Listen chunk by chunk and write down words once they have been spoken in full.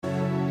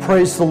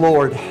Praise the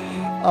Lord.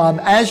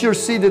 As you're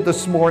seated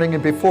this morning,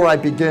 and before I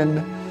begin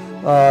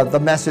the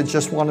message,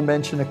 just want to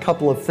mention a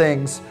couple of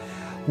things.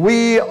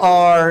 We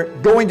are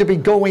going to be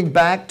going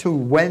back to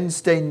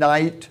Wednesday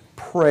night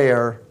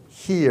prayer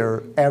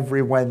here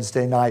every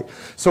Wednesday night.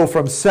 So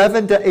from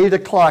 7 to 8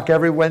 o'clock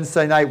every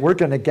Wednesday night, we're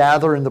going to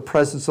gather in the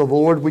presence of the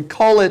Lord. We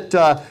call it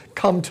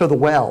Come to the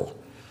Well.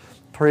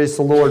 Praise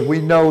the Lord.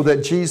 We know that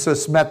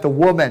Jesus met the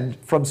woman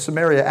from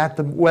Samaria at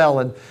the well,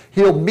 and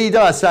He'll meet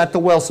us at the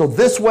well. So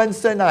this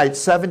Wednesday night,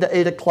 7 to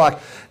 8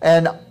 o'clock,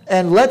 and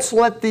let's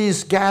let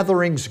these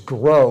gatherings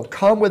grow.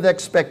 Come with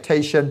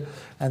expectation,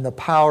 and the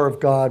power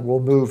of God will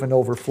move and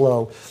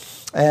overflow.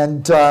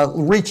 And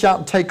reach out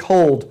and take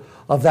hold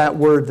of that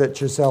word that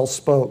Giselle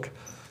spoke,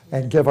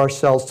 and give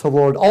ourselves to the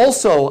Lord.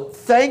 Also,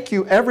 thank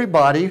you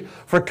everybody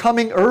for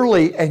coming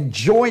early and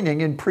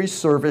joining in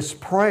pre-service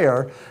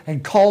prayer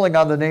and calling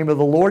on the name of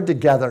the Lord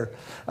together.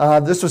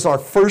 This was our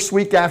first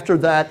week after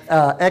that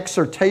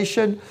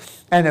exhortation.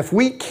 And if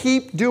we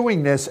keep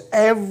doing this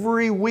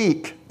every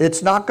week,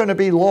 it's not going to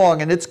be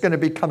long, and it's going to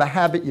become a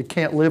habit you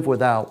can't live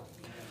without.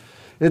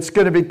 It's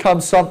going to become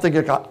something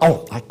you got,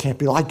 I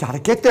got to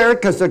get there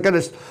because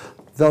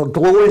the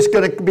glory's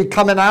going to be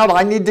coming out.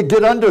 I need to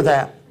get under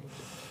that.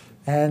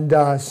 And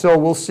so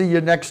we'll see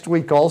you next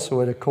week also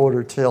at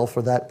 1:15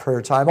 for that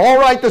prayer time. All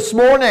right, this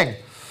morning,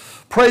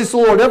 praise the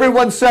Lord.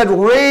 Everyone said,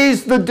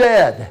 raise the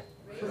dead.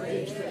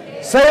 Raise the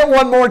dead. Say it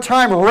one more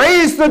time,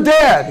 raise the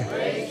dead.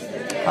 Raise the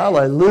dead.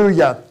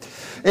 Hallelujah.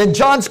 In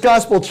John's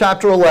Gospel,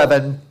 chapter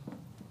 11,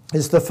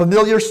 is the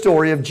familiar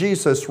story of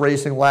Jesus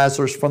raising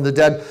Lazarus from the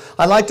dead.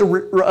 I'd like to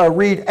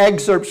read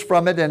excerpts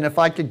from it, and if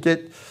I could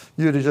get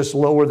you to just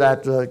lower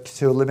that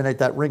to eliminate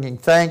that ringing.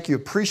 Thank you.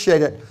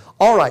 Appreciate it.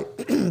 All right.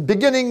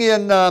 Beginning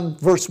in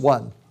verse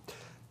 1.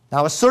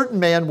 Now a certain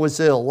man was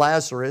ill,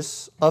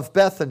 Lazarus of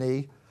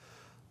Bethany,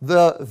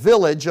 the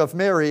village of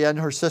Mary and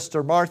her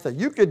sister Martha.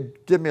 You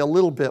could give me a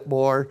little bit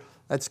more.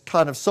 That's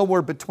kind of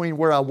somewhere between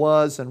where I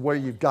was and where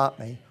you've got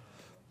me.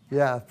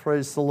 Yeah,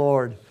 praise the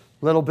Lord.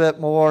 A little bit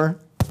more.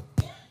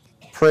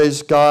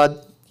 Praise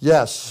God.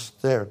 Yes,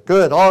 there.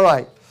 Good. All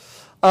right.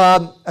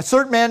 A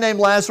certain man named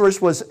Lazarus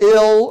was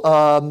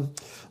ill.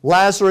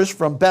 Lazarus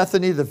from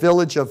Bethany, the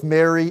village of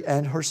Mary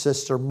and her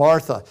sister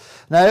Martha.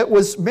 Now it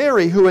was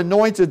Mary who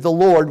anointed the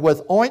Lord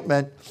with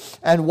ointment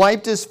and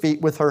wiped his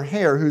feet with her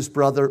hair, whose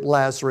brother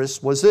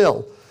Lazarus was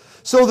ill.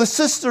 So the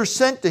sisters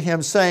sent to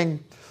him,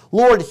 saying,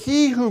 Lord,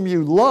 he whom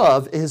you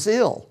love is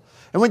ill.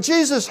 And when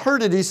Jesus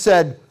heard it, he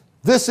said,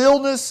 this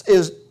illness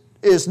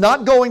is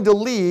not going to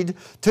lead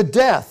to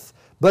death,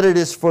 but it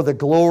is for the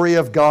glory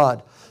of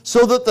God,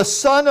 so that the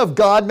Son of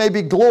God may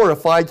be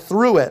glorified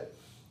through it.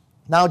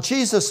 Now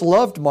Jesus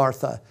loved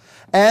Martha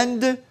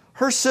and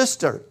her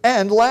sister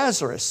and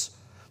Lazarus.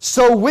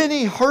 So when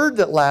he heard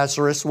that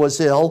Lazarus was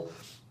ill,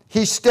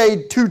 he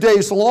stayed 2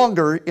 days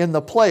longer in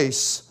the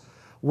place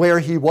where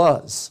he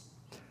was.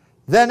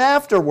 Then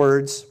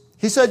afterwards,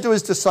 he said to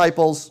his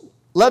disciples,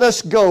 let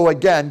us go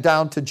again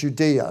down to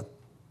Judea.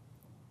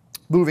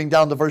 Moving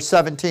down to verse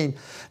 17.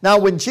 Now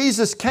when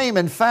Jesus came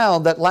and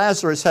found that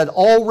Lazarus had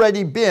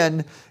already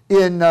been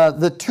in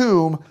the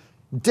tomb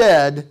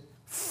dead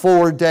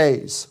 4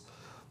 days,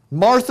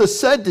 Martha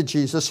said to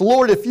Jesus,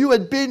 Lord, if you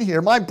had been here,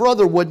 my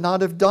brother would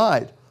not have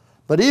died.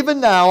 But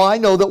even now I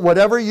know that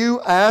whatever you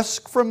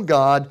ask from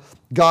God,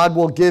 God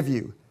will give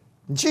you.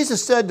 And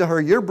Jesus said to her,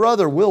 your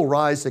brother will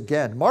rise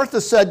again. Martha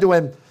said to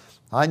him,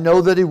 I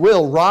know that he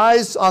will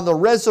rise on the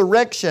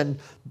resurrection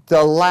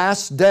the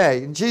last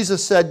day. And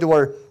Jesus said to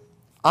her,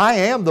 I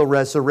am the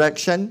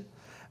resurrection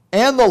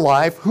and the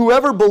life.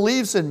 Whoever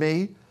believes in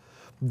me,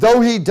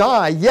 though he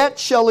die, yet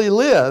shall he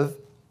live.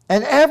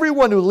 And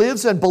everyone who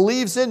lives and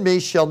believes in me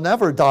shall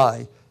never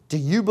die. Do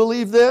you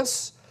believe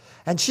this?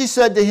 And she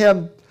said to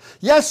him,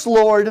 yes,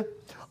 Lord,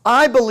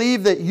 I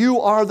believe that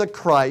you are the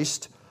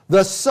Christ,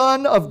 the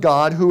Son of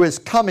God, who is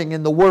coming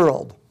in the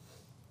world.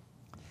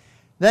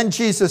 Then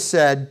Jesus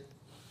said,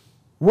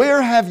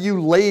 where have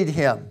you laid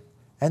him?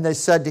 And they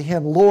said to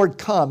him, Lord,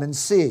 come and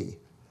see.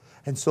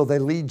 And so they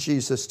lead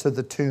Jesus to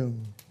the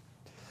tomb.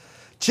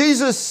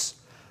 Jesus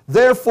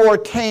therefore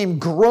came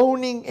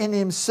groaning in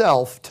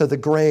himself to the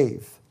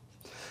grave.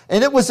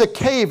 And it was a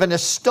cave, and a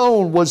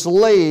stone was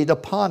laid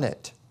upon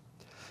it.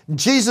 And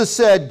Jesus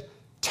said,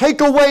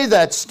 take away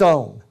that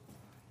stone.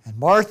 And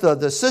Martha,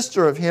 the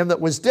sister of him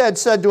that was dead,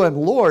 said to him,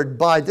 Lord,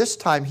 by this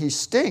time he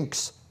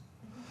stinks.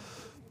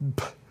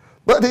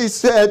 But he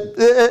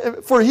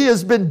said, for he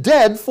has been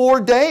dead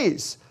 4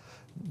 days.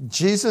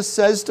 Jesus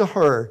says to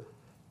her,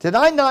 did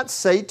I not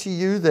say to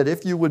you that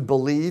if you would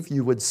believe,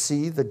 you would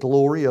see the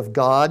glory of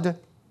God?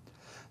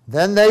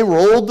 Then they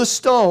rolled the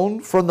stone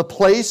from the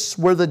place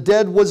where the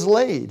dead was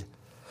laid.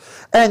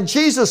 And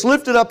Jesus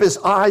lifted up his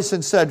eyes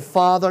and said,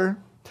 Father,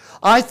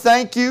 I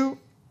thank you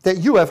that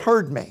you have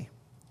heard me.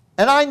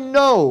 And I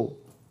know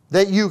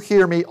that you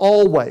hear me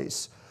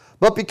always.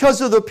 But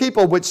because of the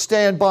people which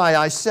stand by,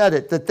 I said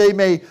it, that they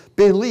may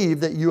believe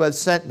that you have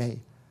sent me.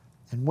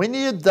 And when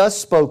he had thus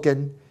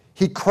spoken,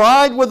 he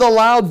cried with a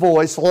loud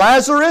voice,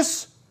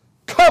 Lazarus,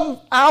 come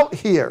out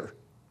here.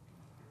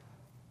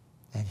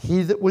 And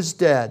he that was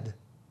dead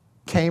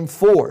came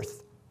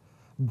forth,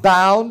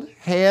 bound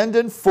hand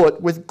and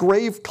foot with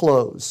grave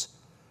clothes,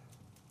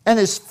 and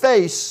his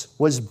face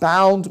was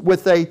bound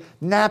with a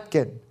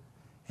napkin.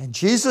 And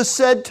Jesus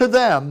said to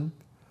them,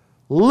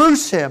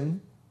 Loose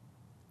him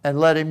and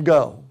let him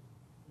go.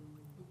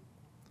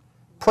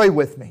 Pray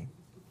with me.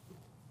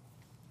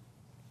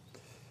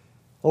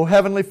 O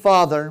Heavenly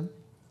Father,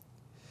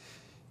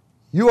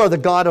 you are the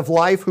God of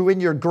life who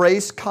in your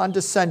grace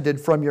condescended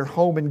from your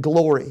home in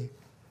glory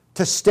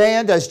to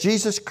stand as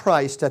Jesus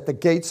Christ at the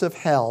gates of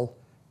hell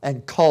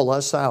and call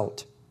us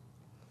out.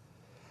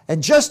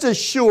 And just as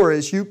sure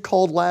as you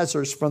called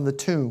Lazarus from the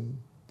tomb,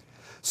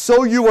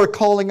 so you are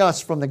calling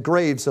us from the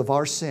graves of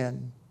our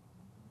sin.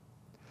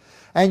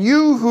 And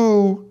you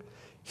who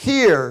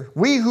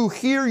we who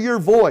hear your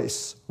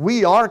voice,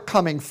 we are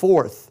coming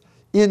forth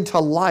into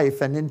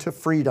life and into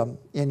freedom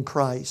in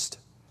Christ.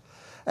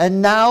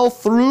 And now,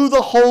 through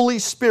the Holy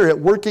Spirit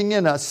working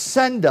in us,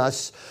 send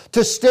us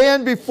to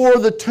stand before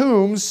the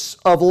tombs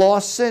of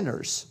lost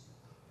sinners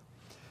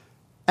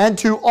and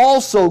to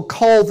also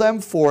call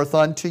them forth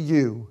unto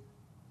you.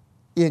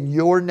 In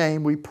your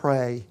name we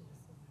pray.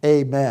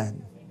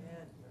 Amen.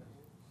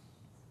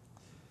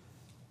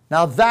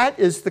 Now that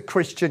is the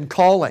Christian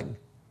calling,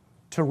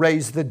 to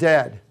raise the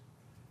dead.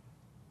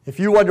 If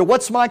you wonder,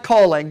 what's my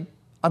calling?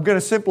 I'm going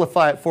to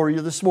simplify it for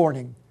you this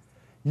morning.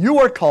 You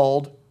are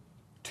called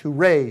to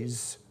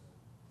raise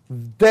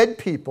dead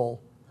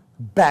people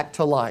back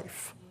to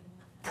life.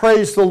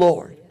 Praise the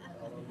Lord.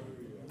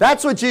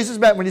 That's what Jesus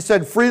meant when he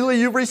said, freely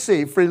you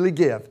receive, freely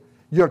give.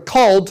 You're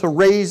called to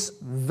raise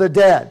the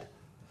dead.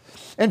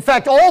 In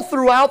fact, all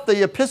throughout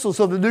the epistles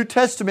of the New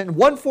Testament, in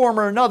one form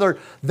or another,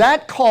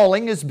 that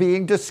calling is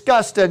being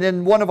discussed. And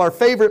in one of our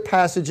favorite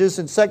passages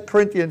in 2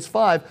 Corinthians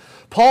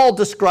 5, Paul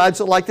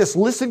describes it like this.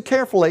 Listen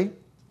carefully.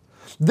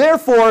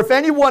 Therefore, if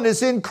anyone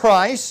is in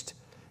Christ,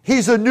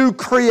 he's a new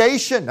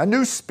creation, a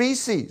new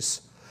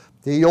species.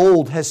 The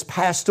old has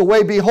passed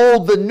away.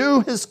 Behold, the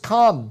new has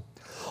come.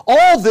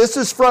 All this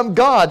is from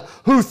God,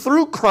 who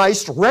through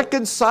Christ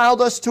reconciled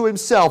us to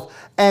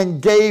himself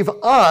and gave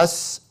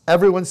us,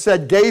 everyone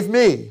said, gave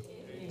me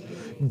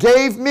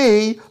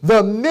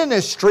the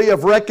ministry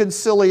of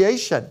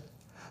reconciliation.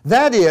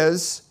 That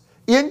is,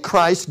 in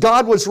Christ,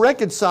 God was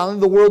reconciling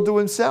the world to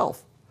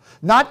himself,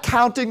 not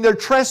counting their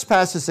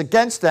trespasses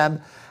against them,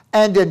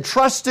 and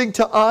entrusting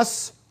to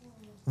us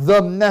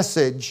the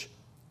message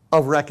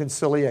of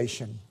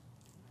reconciliation.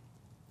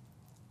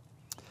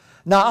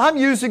 Now, I'm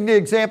using the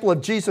example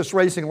of Jesus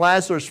raising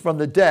Lazarus from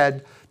the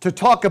dead to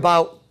talk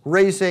about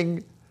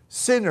raising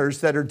sinners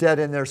that are dead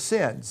in their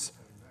sins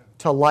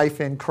to life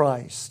in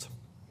Christ.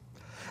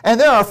 And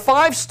there are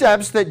 5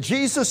 steps that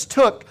Jesus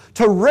took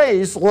to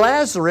raise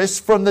Lazarus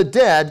from the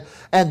dead,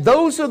 and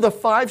those are the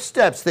 5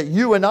 steps that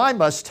you and I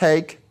must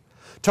take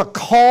to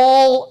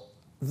call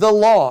the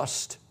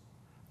lost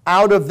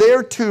out of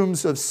their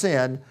tombs of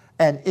sin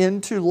and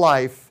into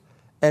life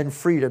and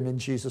freedom in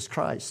Jesus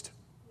Christ.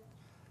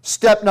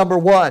 Step number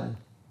 1,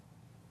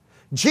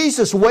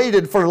 Jesus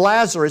waited for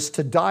Lazarus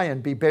to die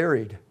and be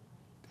buried.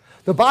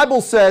 The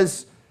Bible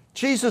says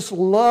Jesus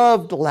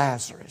loved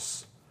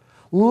Lazarus,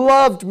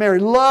 loved Mary,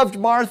 loved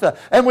Martha.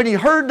 And when he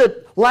heard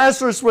that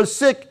Lazarus was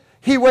sick,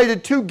 he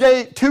waited 2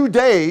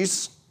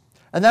 days,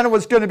 and then it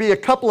was going to be a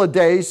couple of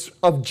days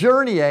of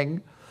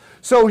journeying.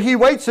 So he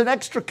waits an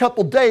extra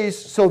couple days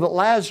so that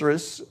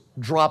Lazarus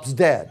drops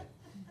dead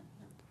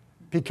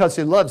because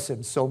he loves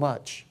him so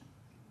much.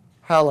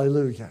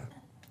 Hallelujah.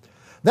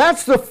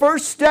 That's the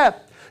first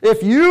step.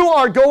 If you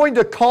are going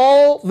to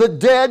call the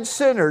dead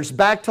sinners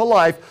back to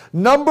life,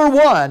 number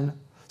 1,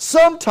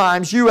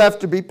 sometimes you have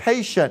to be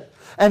patient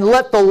and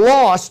let the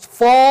lost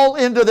fall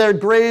into their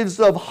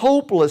graves of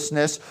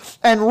hopelessness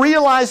and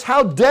realize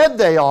how dead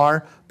they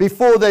are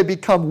before they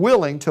become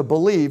willing to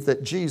believe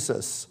that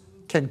Jesus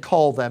can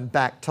call them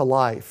back to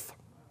life.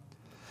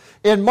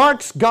 In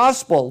Mark's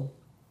Gospel,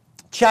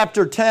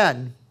 chapter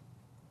 10,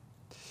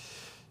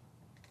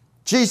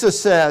 Jesus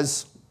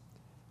says,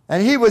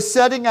 and he was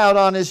setting out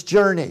on his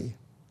journey.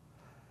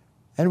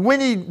 And when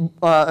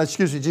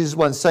Jesus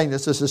wasn't saying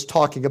this, this is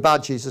talking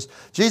about Jesus.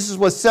 Jesus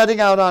was setting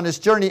out on his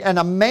journey, and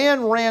a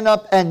man ran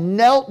up and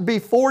knelt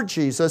before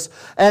Jesus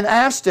and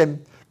asked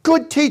him,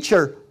 Good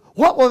teacher,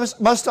 what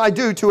must I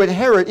do to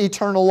inherit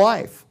eternal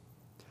life?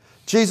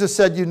 Jesus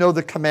said, you know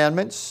the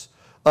commandments.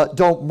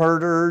 Don't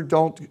murder,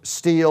 don't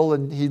steal,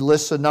 and he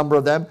lists a number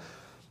of them.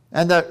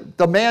 And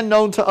the man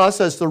known to us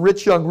as the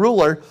rich young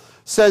ruler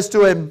says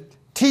to him,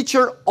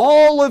 Teacher,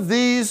 all of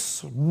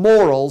these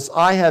morals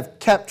I have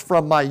kept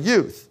from my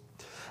youth.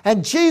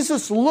 And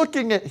Jesus,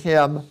 looking at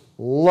him,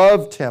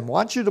 loved him. I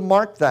want you to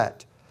mark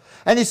that.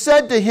 And he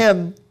said to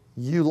him,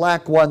 You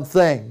lack one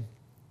thing.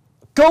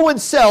 Go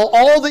and sell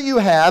all that you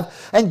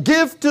have and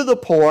give to the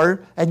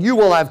poor, and you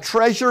will have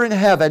treasure in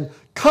heaven.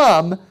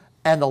 Come,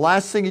 and the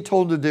last thing he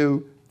told him to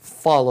do,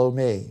 follow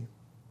me.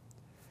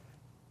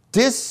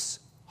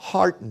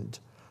 Disheartened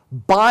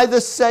by the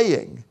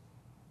saying,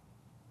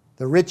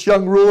 the rich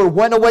young ruler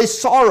went away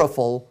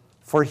sorrowful,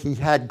 for he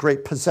had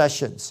great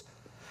possessions.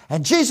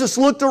 And Jesus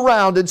looked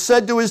around and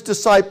said to his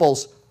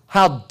disciples,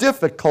 how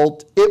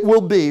difficult it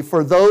will be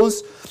for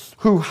those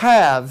who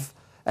have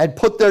and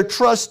put their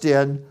trust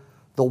in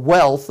the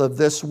wealth of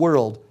this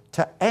world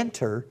to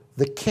enter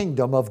the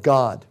kingdom of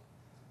God.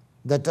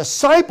 The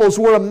disciples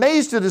were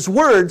amazed at his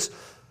words,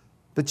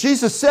 but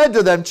Jesus said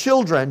to them,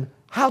 children,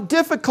 how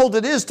difficult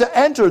it is to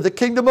enter the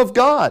kingdom of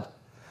God.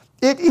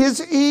 It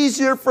is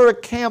easier for a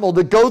camel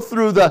to go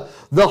through the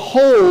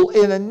hole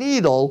in a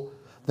needle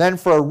than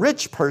for a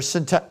rich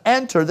person to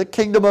enter the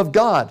kingdom of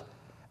God.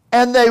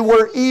 And they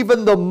were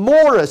even the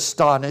more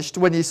astonished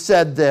when he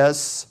said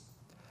this.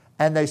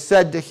 And they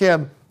said to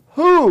him,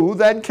 who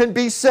then can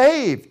be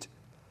saved?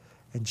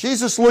 And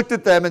Jesus looked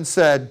at them and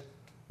said,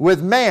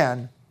 with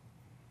man,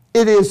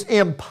 it is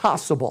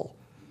impossible.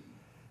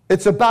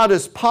 It's about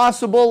as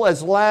possible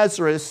as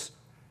Lazarus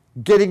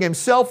getting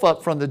himself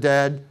up from the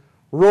dead,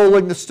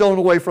 rolling the stone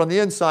away from the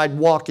inside,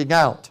 walking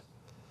out.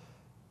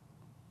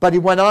 But he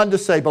went on to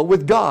say, but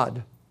with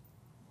God,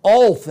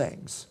 all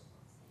things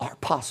are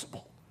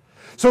possible.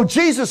 So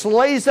Jesus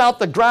lays out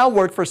the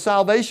groundwork for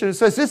salvation and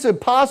says it's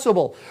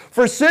impossible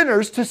for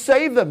sinners to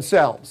save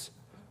themselves.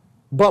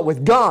 But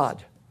with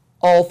God,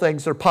 all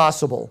things are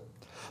possible.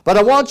 But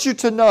I want you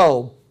to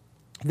know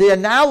the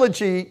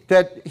analogy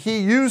that he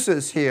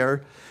uses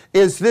here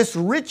is this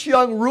rich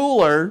young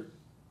ruler,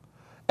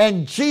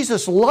 and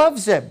Jesus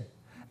loves him.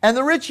 And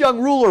the rich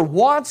young ruler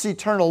wants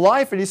eternal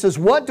life, and he says,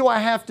 what do I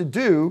have to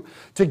do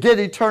to get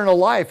eternal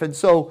life? And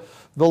so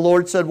the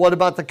Lord said, what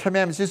about the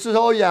commandments? He says,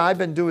 oh yeah, I've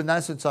been doing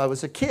that since I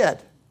was a kid.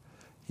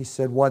 He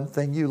said, one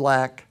thing you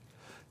lack.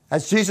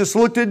 As Jesus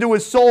looked into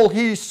his soul,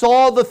 he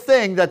saw the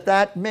thing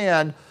that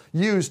man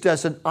used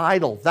as an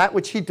idol, that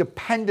which he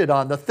depended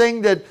on, the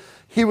thing that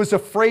he was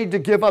afraid to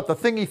give up, the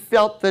thing he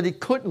felt that he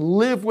couldn't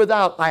live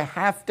without. I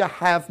have to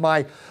have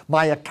my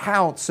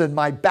accounts and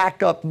my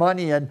backup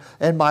money and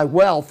my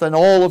wealth and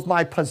all of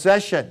my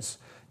possessions.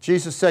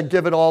 Jesus said,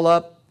 give it all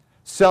up,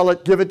 sell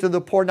it, give it to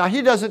the poor. Now,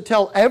 he doesn't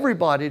tell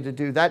everybody to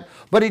do that,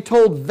 but he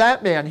told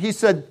that man, he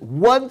said,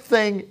 one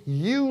thing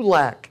you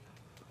lack.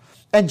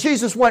 And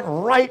Jesus went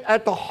right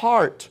at the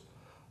heart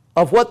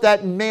of what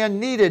that man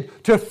needed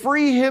to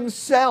free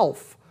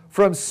himself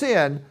from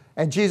sin.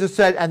 And Jesus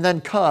said, and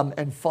then come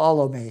and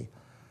follow me.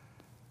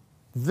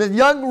 The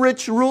young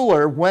rich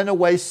ruler went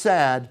away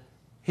sad.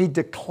 He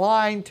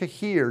declined to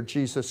hear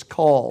Jesus'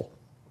 call.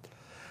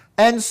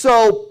 And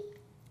so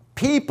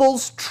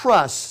people's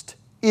trust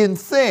in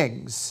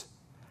things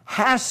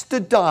has to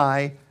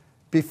die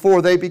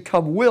before they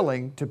become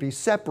willing to be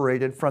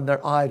separated from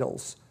their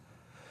idols.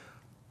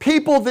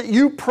 People that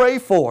you pray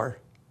for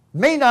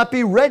may not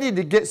be ready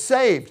to get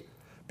saved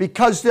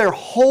because they're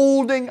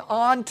holding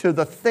on to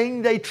the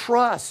thing they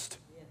trust.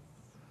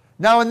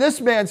 Now, in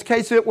this man's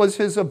case, it was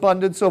his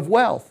abundance of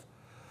wealth.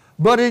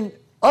 But in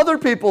other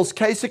people's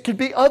case, it could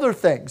be other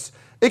things.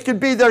 It could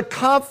be their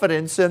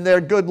confidence in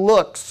their good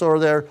looks or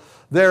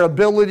their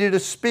ability to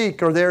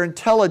speak or their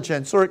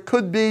intelligence. Or it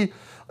could be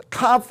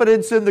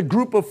confidence in the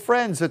group of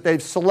friends that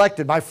they've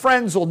selected. My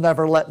friends will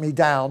never let me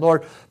down.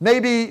 Or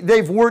maybe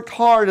they've worked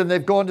hard and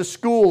they've gone to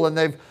school and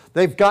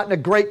they've gotten a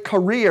great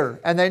career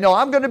and they know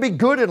I'm going to be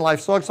good in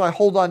life, so I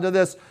hold on to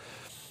this.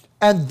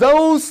 And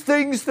those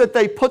things that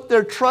they put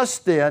their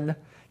trust in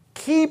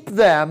keep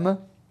them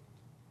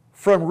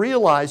from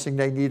realizing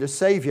they need a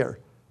Savior.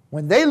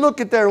 When they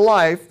look at their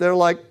life, they're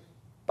like,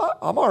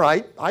 I'm all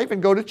right. I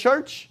even go to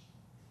church.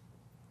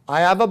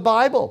 I have a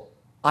Bible.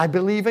 I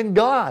believe in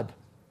God.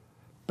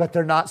 But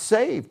they're not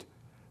saved.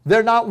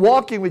 They're not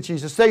walking with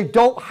Jesus. They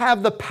don't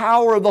have the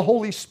power of the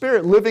Holy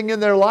Spirit living in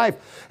their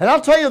life. And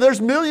I'll tell you,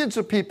 there's millions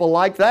of people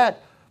like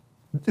that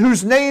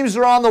whose names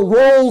are on the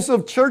rolls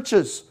of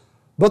churches,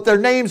 but their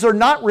names are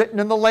not written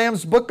in the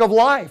Lamb's Book of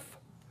Life.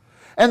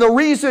 And the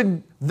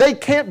reason they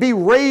can't be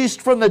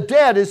raised from the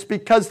dead is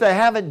because they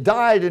haven't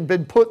died and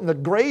been put in the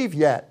grave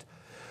yet.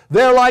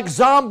 They're like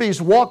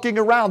zombies walking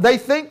around. They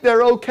think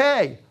they're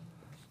okay.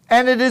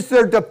 And it is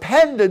their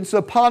dependence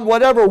upon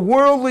whatever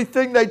worldly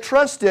thing they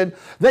trust in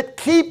that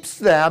keeps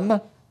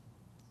them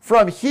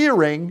from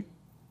hearing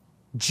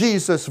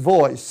Jesus'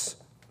 voice.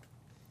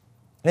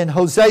 In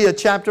Hosea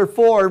chapter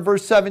 4,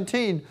 verse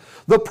 17,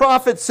 the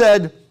prophet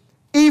said,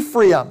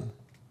 Ephraim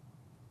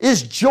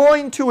is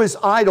joined to his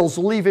idols,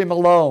 leave him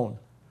alone.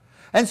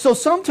 And so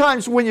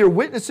sometimes when you're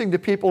witnessing to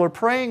people or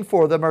praying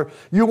for them or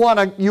you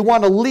want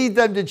to lead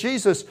them to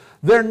Jesus,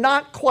 they're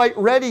not quite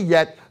ready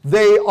yet.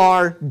 They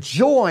are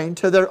joined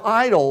to their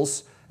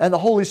idols, and the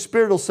Holy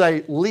Spirit will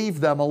say,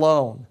 leave them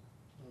alone.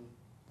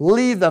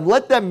 Leave them.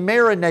 Let them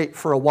marinate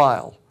for a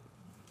while.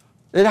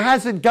 It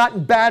hasn't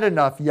gotten bad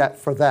enough yet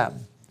for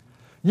them.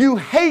 You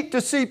hate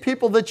to see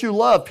people that you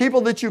love, people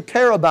that you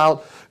care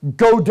about,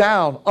 go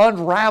down,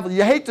 unravel.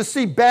 You hate to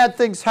see bad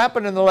things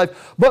happen in their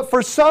life. But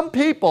for some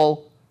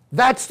people,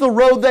 that's the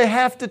road they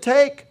have to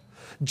take.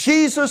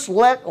 Jesus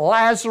let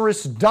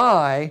Lazarus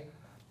die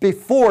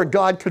before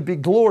God could be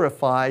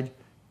glorified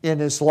in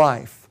his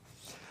life.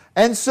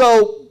 And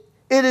so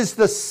it is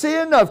the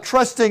sin of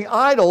trusting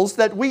idols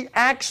that we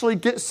actually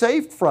get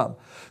saved from.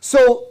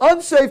 So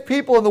unsaved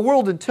people in the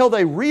world, until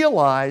they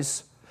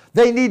realize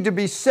they need to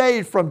be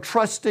saved from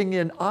trusting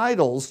in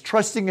idols,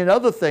 trusting in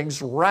other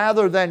things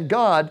rather than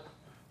God,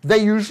 they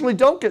usually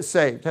don't get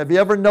saved. Have you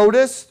ever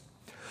noticed?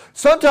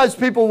 Sometimes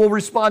people will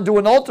respond to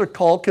an altar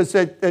call because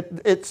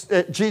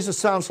Jesus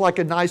sounds like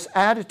a nice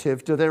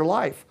additive to their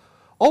life.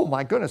 Oh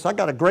my goodness, I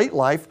got a great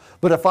life,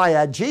 but if I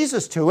add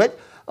Jesus to it,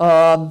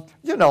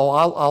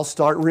 I'll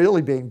start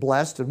really being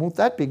blessed, and won't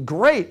that be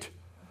great?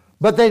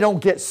 But they don't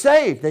get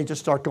saved. They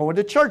just start going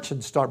to church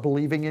and start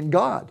believing in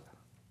God.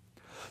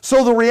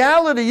 So the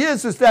reality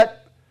is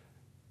that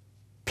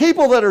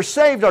people that are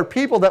saved are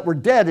people that were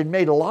dead and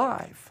made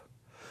alive.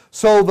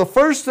 So the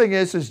first thing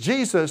is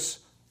Jesus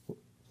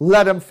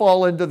let him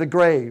fall into the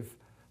grave,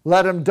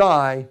 let him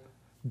die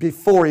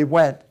before he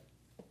went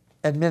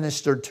and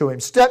ministered to him.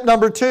 Step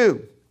number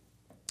 2,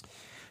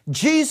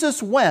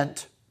 Jesus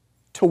went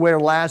to where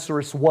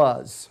Lazarus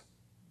was.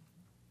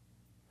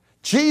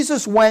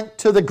 Jesus went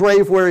to the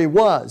grave where he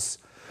was.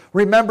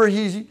 Remember,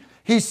 he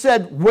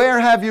said, "Where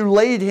have you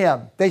laid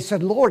him?" They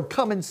said, "Lord,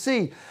 come and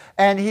see."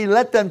 And he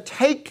let them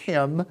take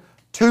him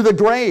to the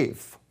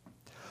grave.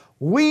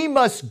 We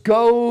must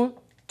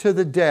go to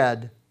the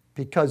dead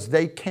because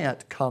they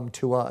can't come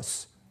to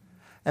us.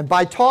 And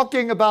by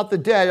talking about the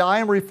dead, I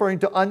am referring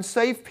to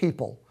unsaved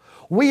people.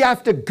 We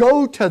have to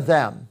go to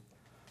them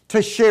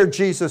to share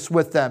Jesus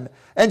with them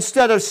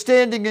instead of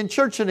standing in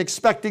church and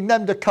expecting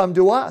them to come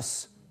to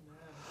us.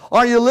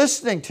 Are you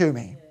listening to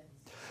me?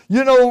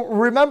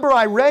 Remember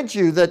I read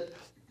you that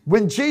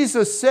when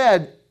Jesus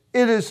said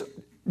it is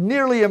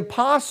nearly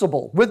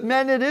impossible, with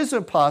men it is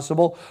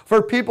impossible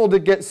for people to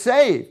get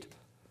saved.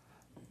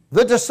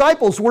 The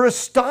disciples were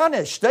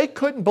astonished. They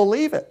couldn't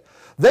believe it.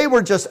 They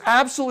were just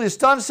absolutely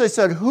astonished. They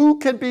said, "Who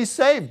can be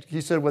saved?"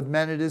 He said, "With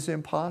men it is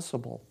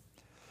impossible."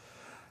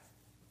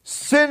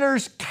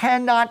 Sinners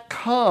cannot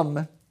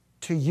come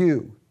to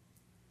you.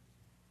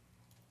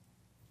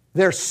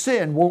 Their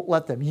sin won't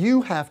let them.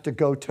 You have to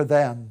go to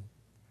them.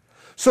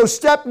 So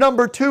step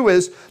number 2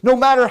 is, no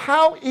matter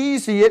how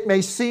easy it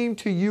may seem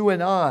to you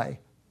and I,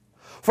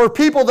 for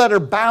people that are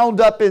bound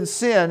up in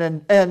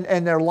sin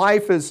and their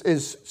life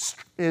is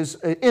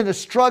in a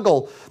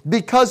struggle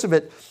because of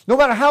it, no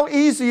matter how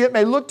easy it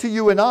may look to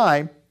you and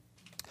I,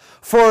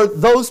 for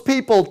those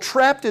people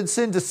trapped in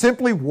sin to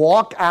simply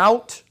walk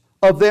out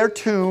of their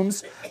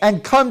tombs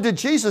and come to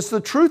Jesus, the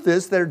truth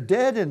is they're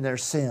dead in their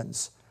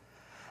sins.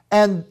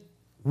 And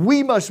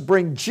we must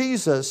bring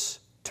Jesus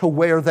to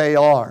where they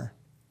are.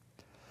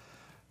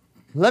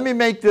 Let me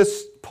make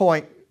this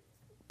point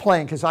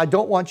plain because I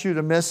don't want you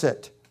to miss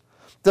it.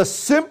 The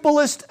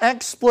simplest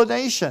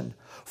explanation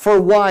for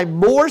why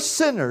more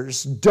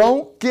sinners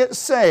don't get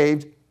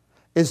saved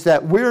is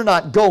that we're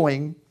not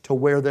going to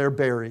where they're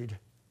buried.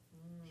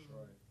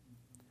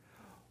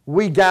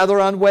 We gather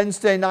on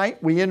Wednesday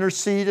night, we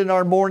intercede in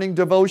our morning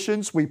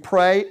devotions, we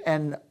pray,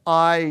 and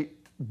I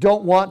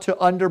don't want to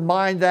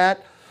undermine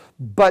that,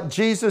 but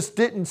Jesus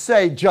didn't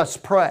say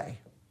just pray.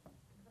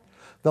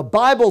 The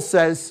Bible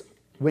says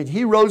when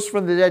He rose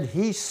from the dead,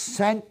 He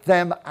sent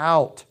them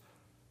out.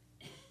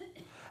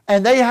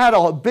 And they had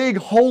a big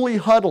holy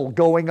huddle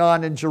going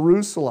on in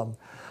Jerusalem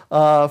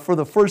for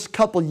the first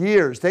couple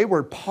years. They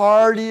were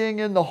partying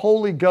in the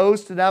Holy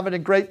Ghost and having a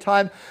great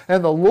time.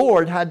 And the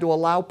Lord had to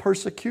allow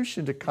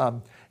persecution to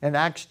come in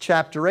Acts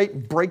chapter 8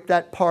 and break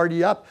that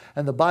party up.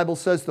 And the Bible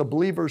says the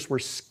believers were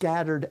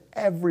scattered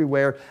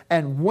everywhere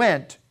and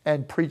went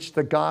and preached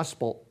the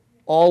gospel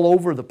all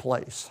over the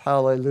place.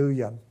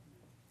 Hallelujah.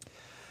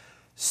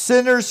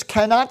 Sinners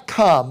cannot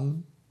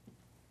come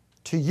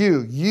to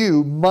you.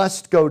 You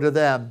must go to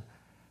them.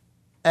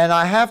 And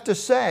I have to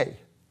say,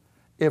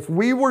 if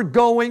we were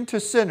going to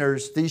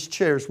sinners, these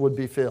chairs would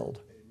be filled.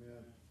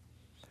 Amen.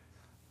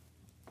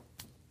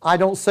 I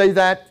don't say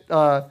that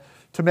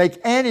to make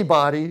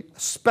anybody,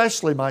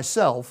 especially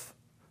myself,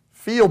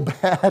 feel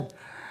bad.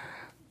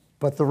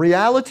 But the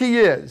reality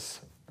is,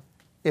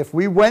 if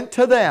we went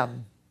to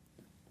them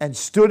and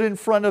stood in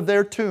front of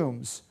their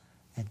tombs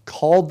and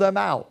called them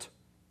out,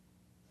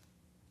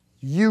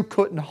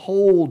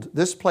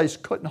 this place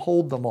couldn't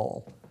hold them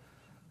all.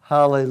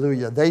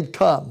 Hallelujah. They'd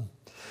come.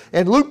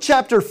 In Luke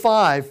chapter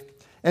 5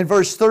 and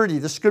verse 30,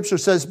 the scripture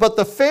says, "But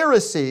the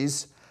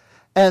Pharisees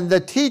and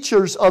the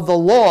teachers of the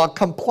law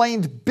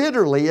complained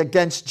bitterly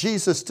against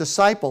Jesus'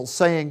 disciples,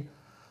 saying,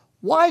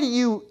 'Why do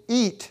you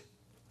eat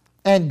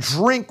and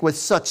drink with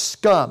such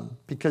scum?'"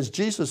 Because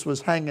Jesus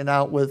was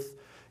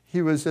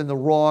he was in the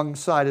wrong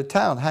side of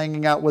town,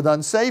 hanging out with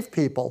unsaved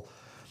people.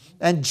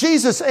 And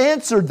Jesus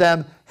answered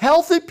them,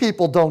 "Healthy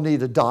people don't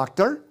need a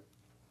doctor.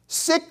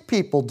 Sick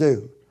people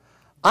do.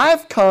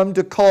 I've come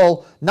to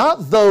call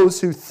not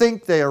those who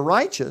think they are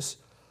righteous,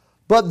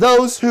 but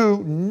those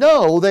who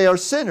know they are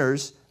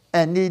sinners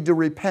and need to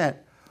repent."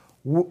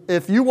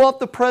 If you want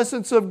the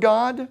presence of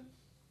God,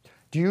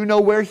 do you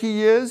know where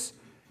He is?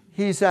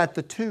 He's at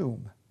the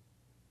tomb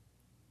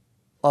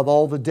of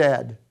all the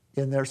dead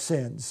in their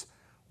sins,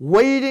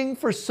 waiting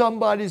for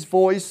somebody's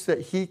voice that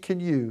He can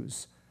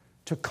use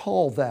to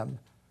call them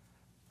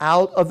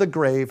out of the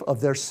grave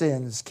of their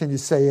sins. Can you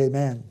say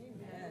amen?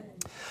 Amen.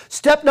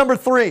 Step number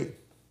 3,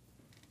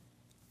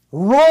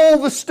 roll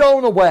the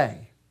stone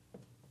away.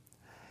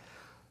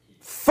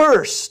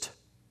 First,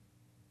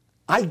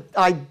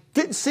 I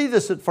didn't see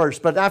this at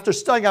first, but after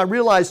studying, I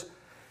realized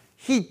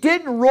he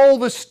didn't roll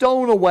the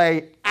stone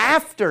away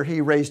after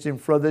he raised him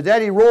from the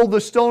dead. He rolled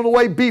the stone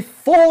away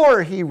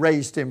before he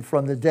raised him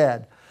from the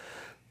dead.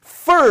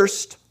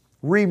 First,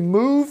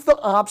 remove the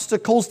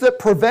obstacles that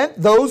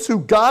prevent those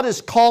who God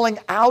is calling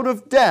out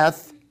of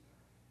death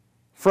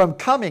from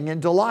coming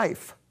into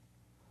life.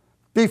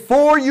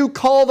 Before you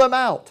call them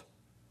out,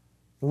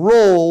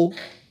 roll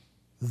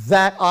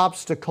that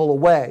obstacle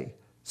away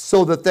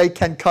so that they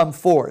can come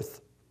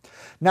forth.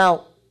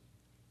 Now,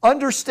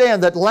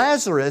 understand that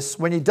Lazarus,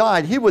 when he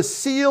died, he was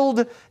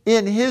sealed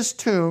in his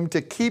tomb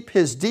to keep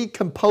his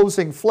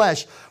decomposing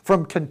flesh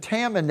from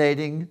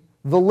contaminating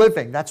the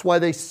living. That's why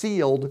they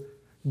sealed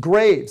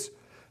graves.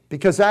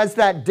 Because as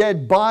that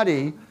dead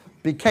body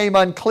became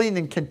unclean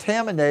and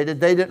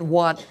contaminated, they didn't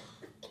want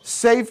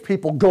saved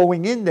people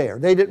going in there.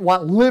 They didn't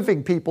want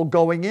living people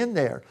going in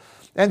there.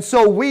 And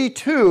so we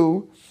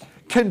too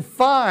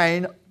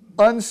confine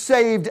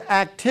unsaved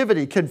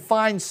activity,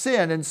 confine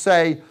sin and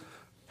say,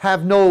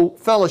 have no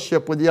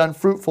fellowship with the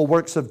unfruitful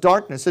works of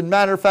darkness. And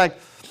matter of fact,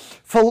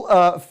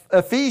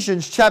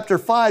 Ephesians chapter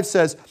 5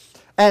 says,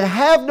 and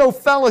have no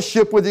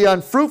fellowship with the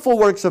unfruitful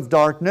works of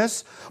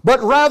darkness,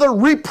 but rather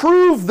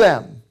reprove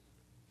them.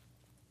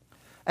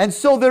 And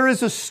so there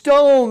is a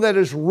stone that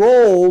is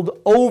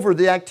rolled over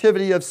the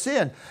activity of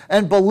sin.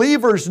 And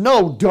believers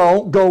know,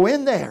 don't go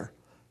in there.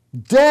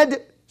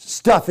 Dead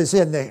stuff is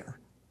in there.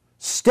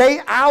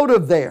 Stay out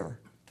of there.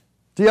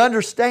 Do you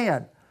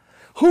understand?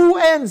 Who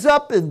ends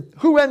up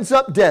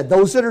dead?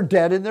 Those that are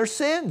dead in their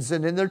sins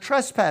and in their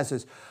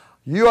trespasses.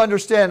 You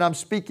understand I'm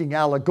speaking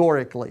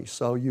allegorically,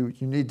 so you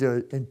need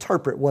to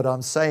interpret what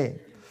I'm saying.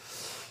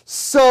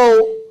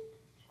 So,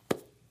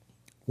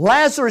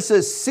 Lazarus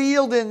is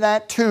sealed in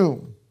that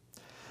tomb.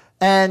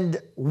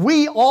 And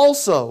we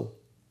also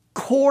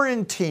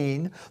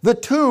quarantine the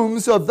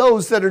tombs of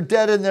those that are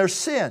dead in their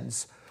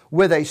sins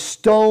with a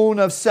stone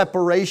of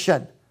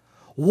separation,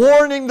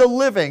 warning the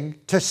living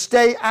to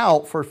stay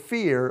out for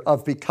fear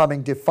of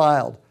becoming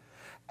defiled.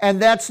 And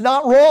that's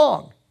not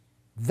wrong.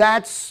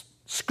 That's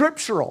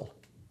scriptural.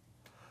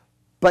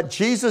 But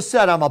Jesus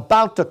said, I'm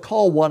about to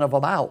call one of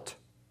them out.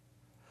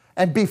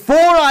 And before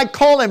I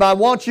call him, I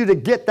want you to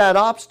get that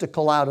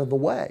obstacle out of the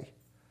way.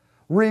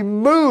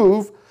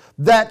 Remove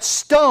that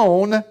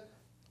stone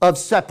of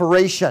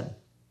separation.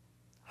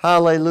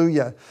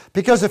 Hallelujah.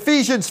 Because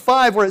Ephesians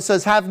 5, where it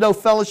says, have no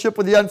fellowship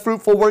with the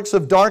unfruitful works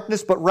of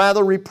darkness, but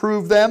rather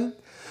reprove them,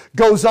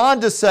 goes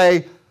on to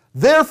say,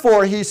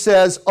 therefore, he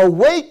says,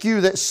 awake you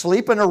that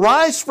sleep, and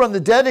arise from the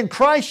dead, and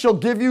Christ shall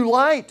give you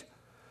light.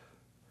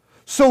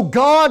 So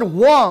God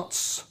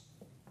wants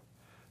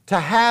to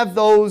have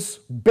those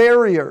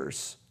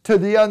barriers to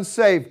the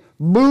unsaved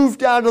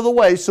moved out of the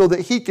way so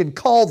that he can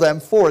call them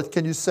forth.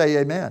 Can you say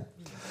amen?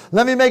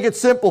 Let me make it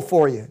simple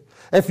for you.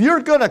 If you're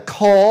going to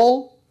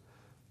call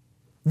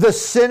the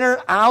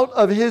sinner out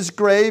of his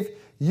grave,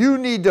 you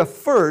need to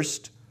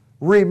first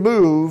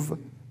remove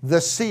the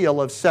seal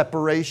of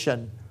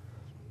separation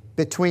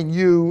between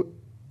you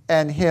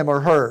and him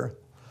or her.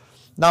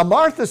 Now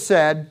Martha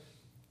said,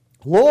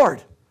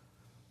 Lord,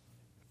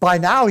 by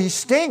now he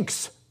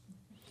stinks.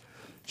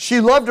 She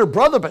loved her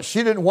brother, but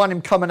she didn't want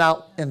him coming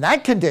out in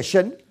that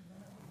condition.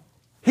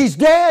 He's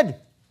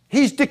dead.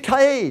 He's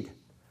decayed.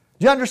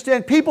 Do you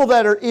understand? People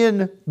that are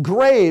in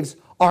graves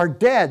are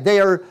dead.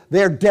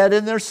 They're dead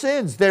in their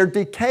sins. They're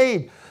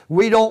decayed.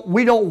 We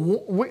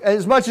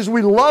as much as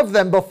we love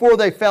them before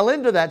they fell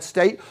into that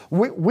state,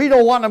 we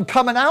don't want them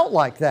coming out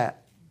like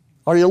that.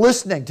 Are you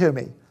listening to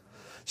me?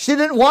 She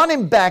didn't want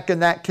him back in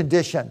that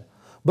condition.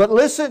 But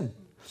listen,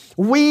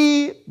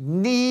 we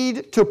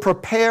need to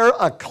prepare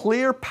a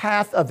clear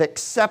path of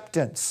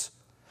acceptance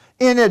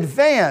in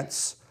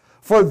advance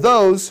for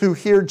those who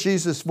hear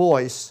Jesus'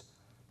 voice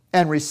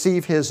and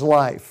receive his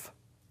life.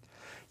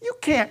 You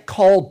can't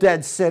call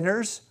dead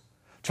sinners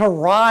to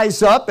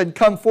rise up and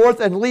come forth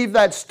and leave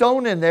that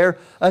stone in there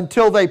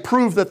until they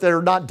prove that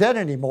they're not dead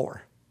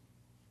anymore.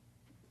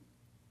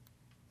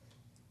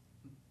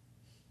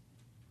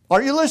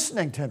 Are you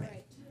listening to me?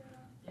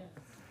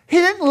 He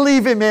didn't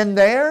leave him in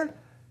there.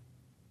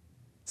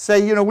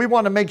 Say, we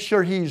want to make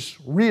sure he's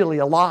really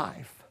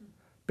alive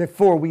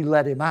before we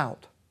let him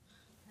out.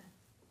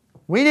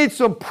 We need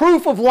some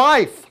proof of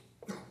life.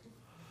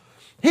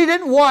 He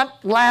didn't want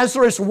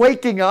Lazarus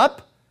waking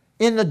up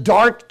in the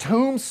dark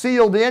tomb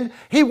sealed in.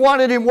 He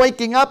wanted him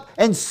waking up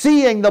and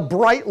seeing the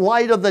bright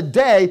light of the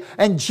day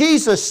and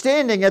Jesus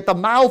standing at the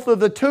mouth of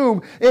the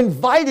tomb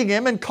inviting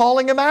him and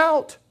calling him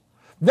out.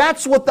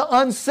 That's what the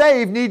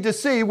unsaved need to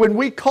see when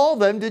we call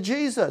them to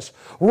Jesus.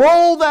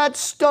 Roll that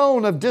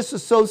stone of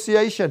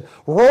disassociation.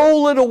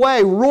 Roll it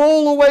away.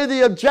 Roll away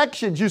the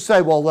objections. You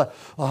say, well,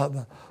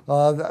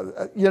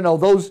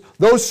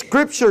 those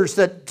scriptures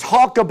that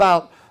talk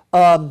about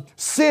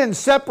sin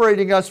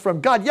separating us from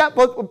God. Yeah,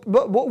 but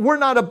we're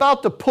not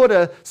about to put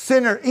a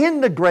sinner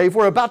in the grave.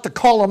 We're about to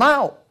call him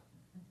out.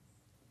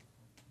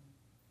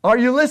 Are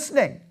you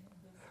listening?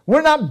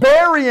 We're not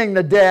burying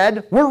the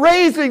dead, we're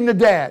raising the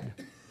dead.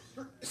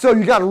 So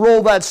you got to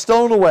roll that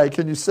stone away.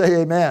 Can you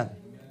say amen?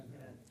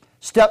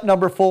 Step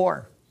number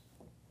 4.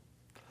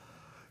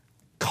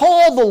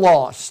 Call the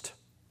lost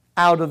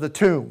out of the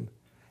tomb.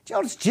 Do you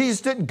notice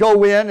Jesus didn't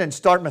go in and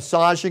start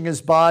massaging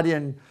his body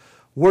and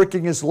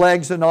working his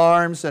legs and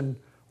arms and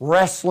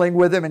wrestling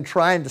with him and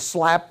trying to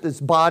slap his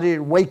body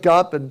and wake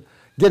up and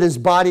get his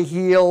body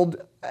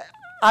healed.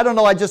 I don't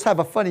know, I just have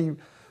a funny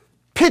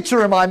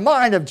picture in my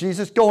mind of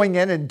Jesus going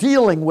in and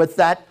dealing with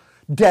that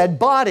dead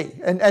body.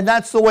 And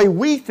that's the way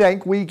we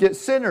think we get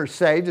sinners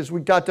saved, is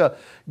we got to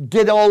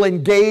get all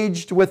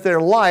engaged with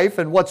their life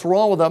and what's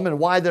wrong with them and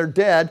why they're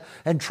dead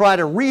and try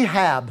to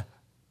rehab.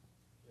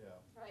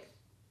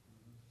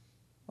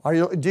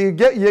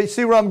 You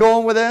see where I'm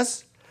going with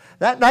this?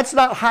 That's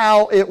not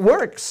how it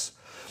works.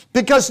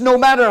 Because no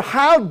matter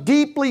how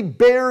deeply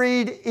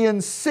buried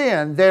in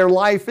sin their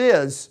life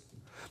is,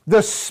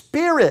 the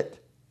Spirit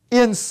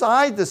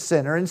inside the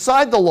sinner,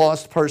 inside the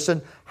lost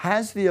person,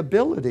 has the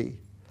ability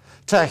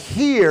to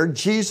hear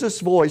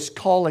Jesus' voice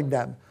calling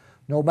them,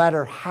 no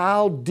matter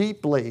how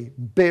deeply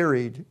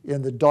buried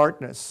in the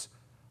darkness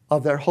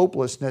of their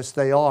hopelessness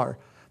they are.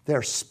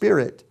 Their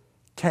spirit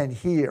can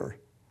hear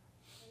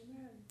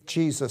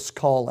Jesus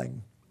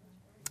calling.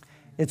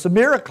 It's a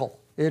miracle.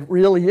 It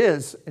really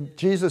is. And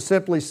Jesus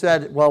simply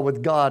said, well,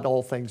 with God,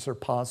 all things are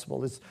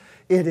possible.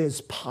 It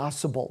is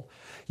possible.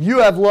 You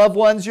have loved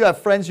ones, you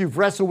have friends you've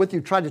wrestled with,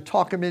 you've tried to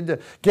talk them into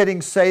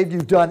getting saved,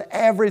 you've done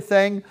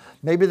everything.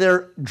 Maybe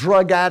they're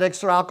drug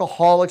addicts or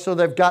alcoholics, or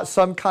they've got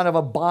some kind of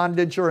a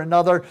bondage or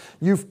another.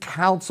 You've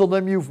counseled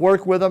them, you've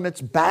worked with them.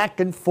 It's back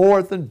and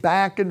forth and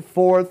back and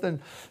forth,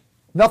 and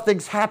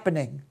nothing's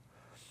happening.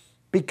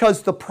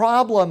 Because the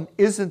problem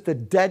isn't the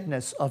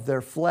deadness of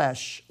their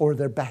flesh or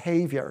their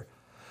behavior.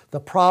 The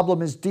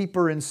problem is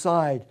deeper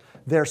inside.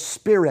 Their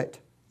spirit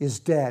is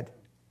dead,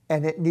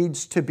 and it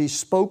needs to be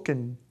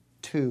spoken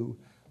to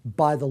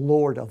by the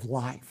Lord of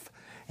life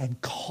and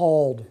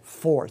called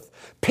forth.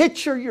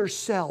 Picture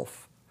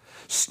yourself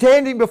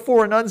standing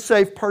before an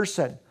unsaved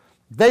person.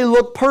 They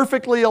look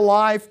perfectly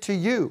alive to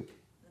you.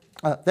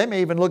 They may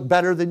even look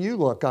better than you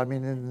look. I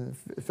mean, in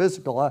the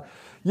physical.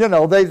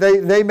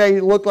 They may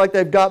look like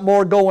they've got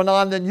more going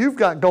on than you've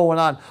got going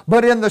on.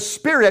 But in the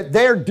spirit,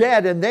 they're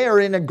dead and they are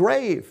in a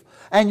grave.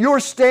 And you're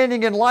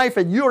standing in life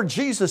and you're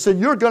Jesus and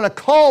you're going to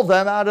call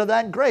them out of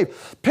that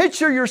grave.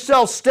 Picture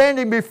yourself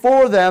standing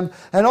before them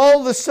and all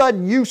of a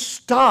sudden you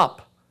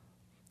stop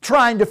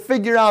trying to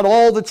figure out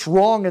all that's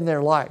wrong in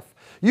their life.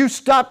 You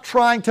stop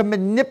trying to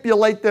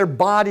manipulate their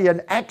body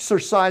and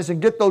exercise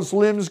and get those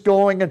limbs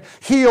going and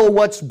heal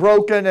what's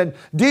broken and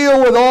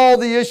deal with all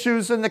the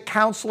issues and the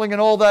counseling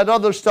and all that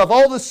other stuff.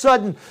 All of a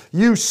sudden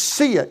you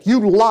see it.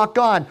 You lock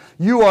on.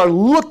 You are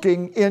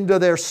looking into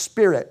their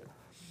spirit.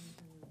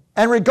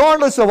 And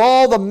regardless of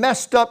all the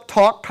messed up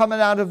talk coming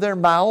out of their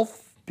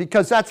mouth,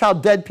 because that's how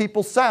dead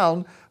people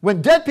sound.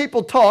 When dead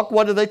people talk,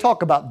 what do they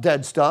talk about?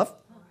 Dead stuff.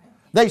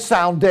 They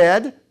sound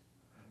dead.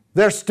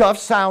 Their stuff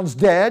sounds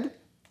dead.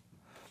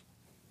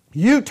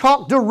 You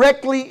talk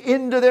directly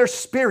into their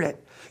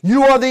spirit.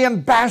 You are the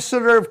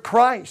ambassador of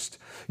Christ.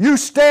 You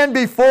stand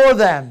before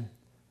them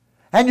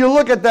and you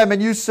look at them and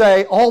you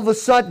say, all of a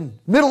sudden,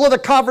 middle of the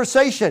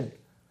conversation,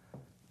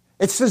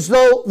 it's as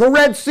though the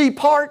Red Sea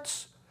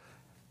parts.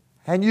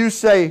 And you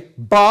say,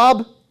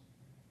 Bob,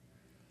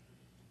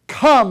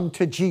 come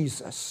to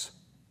Jesus.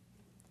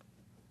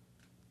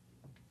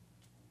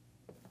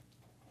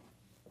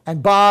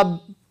 And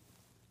Bob,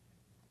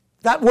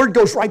 that word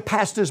goes right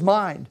past his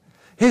mind.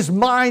 His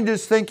mind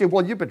is thinking,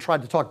 well, you've been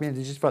trying to talk me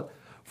into Jesus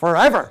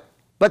forever.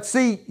 But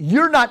see,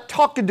 you're not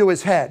talking to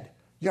his head.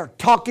 You're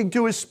talking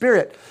to his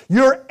spirit.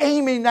 You're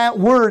aiming that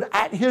word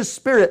at his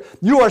spirit.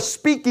 You are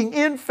speaking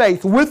in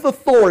faith with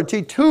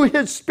authority to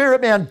his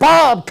spirit man.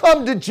 Bob,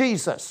 come to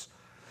Jesus.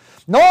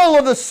 And all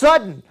of a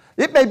sudden,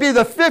 it may be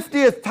the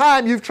 50th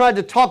time you've tried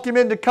to talk him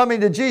into coming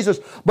to Jesus,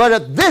 but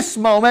at this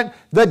moment,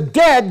 the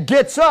dead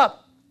gets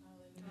up.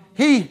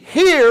 He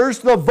hears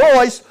the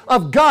voice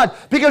of God.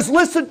 Because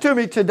listen to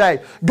me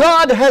today.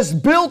 God has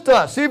built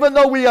us, even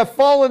though we have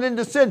fallen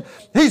into sin,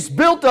 He's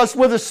built us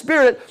with a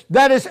spirit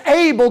that is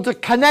able to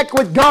connect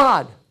with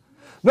God.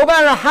 No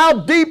matter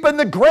how deep in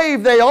the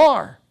grave they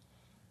are,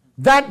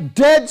 that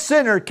dead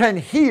sinner can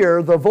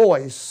hear the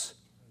voice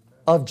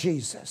of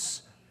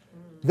Jesus.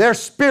 Their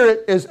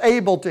spirit is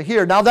able to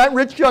hear. Now that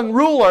rich young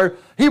ruler,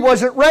 he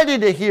wasn't ready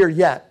to hear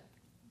yet.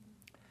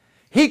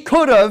 He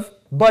could have,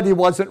 but he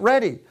wasn't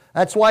ready.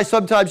 That's why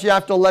sometimes you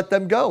have to let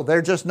them go.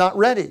 They're just not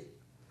ready.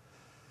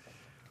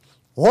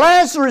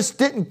 Lazarus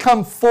didn't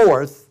come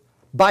forth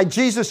by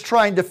Jesus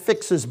trying to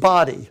fix his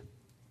body.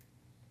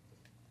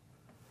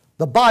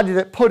 The body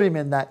that put him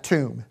in that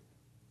tomb.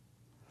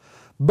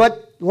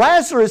 But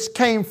Lazarus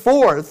came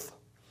forth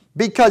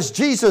because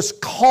Jesus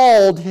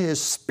called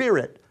his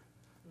spirit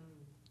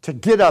to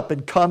get up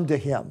and come to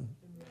him.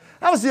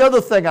 That was the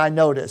other thing I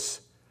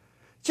noticed.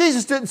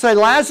 Jesus didn't say,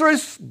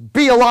 Lazarus,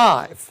 be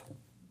alive.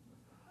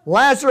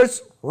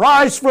 Lazarus,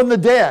 rise from the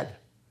dead.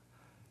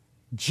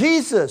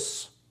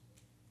 Jesus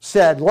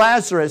said,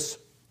 Lazarus,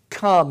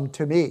 come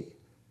to me.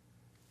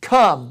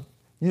 Come.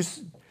 You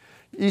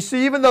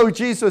see, even though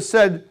Jesus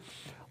said,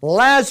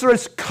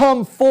 Lazarus,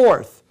 come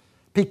forth,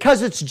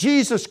 because it's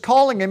Jesus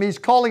calling him, he's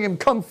calling him,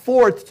 come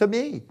forth to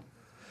me.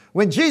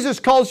 When Jesus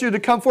calls you to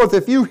come forth,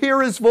 if you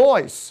hear his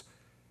voice,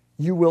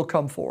 you will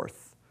come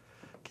forth.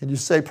 Can you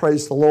say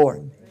praise the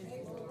Lord?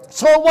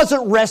 So it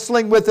wasn't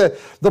wrestling with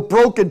the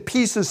broken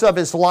pieces of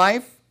his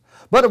life,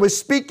 but it was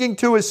speaking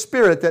to his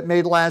spirit that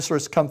made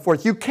Lazarus come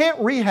forth. You can't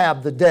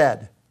rehab the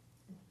dead.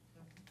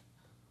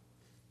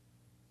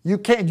 You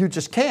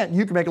just can't.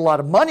 You can make a lot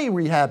of money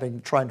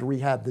trying to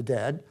rehab the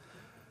dead.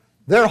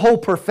 There are whole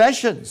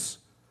professions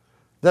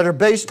that are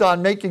based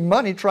on making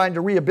money trying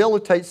to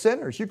rehabilitate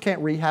sinners. You can't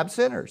rehab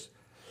sinners.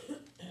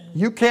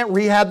 You can't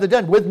rehab the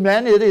dead. With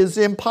men, it is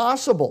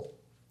impossible.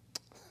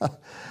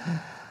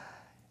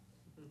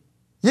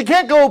 You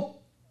can't go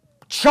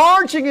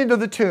charging into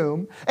the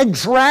tomb and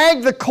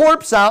drag the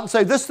corpse out and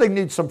say, this thing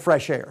needs some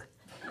fresh air.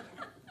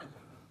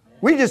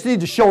 We just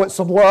need to show it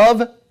some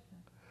love.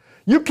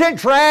 You can't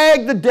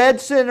drag the dead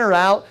sinner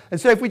out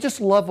and say, if we just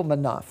love them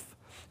enough,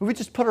 if we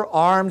just put our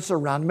arms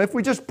around them, if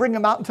we just bring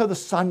them out into the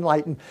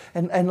sunlight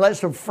and let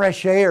some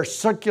fresh air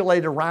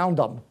circulate around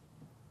them.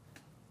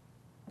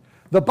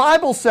 The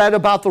Bible said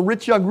about the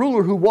rich young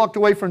ruler who walked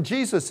away from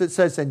Jesus, it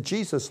says, and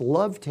Jesus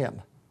loved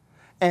him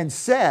and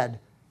said,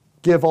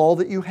 give all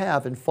that you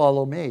have and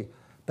follow me.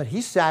 But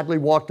he sadly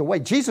walked away.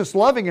 Jesus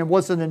loving him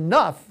wasn't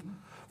enough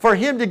for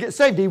him to get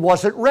saved. He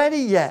wasn't ready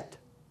yet.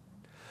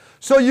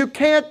 So you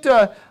can't,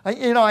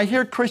 I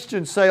hear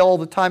Christians say all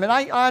the time, and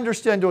I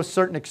understand to a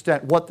certain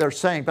extent what they're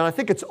saying, but I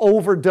think it's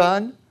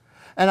overdone,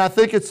 and I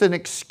think it's an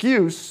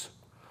excuse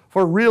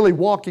for really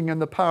walking in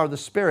the power of the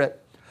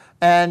Spirit.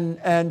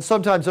 And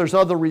sometimes there's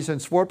other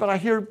reasons for it, but I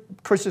hear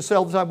Christians say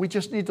all the time, we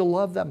just need to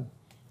love them.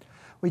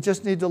 We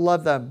just need to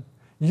love them.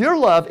 Your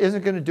love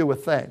isn't going to do a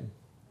thing.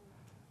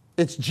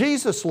 It's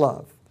Jesus'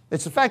 love.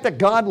 It's the fact that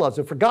God loves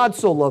it. For God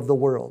so loved the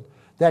world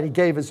that he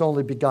gave his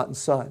only begotten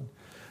Son.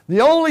 The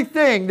only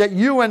thing that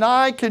you and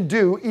I can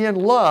do in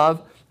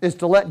love is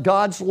to let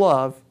God's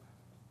love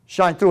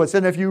shine through us.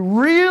 And if you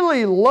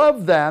really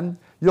love them,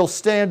 you'll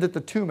stand at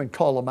the tomb and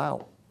call them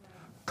out.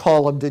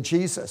 Call them to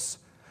Jesus.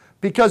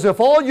 Because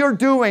if all you're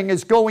doing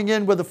is going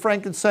in with the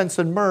frankincense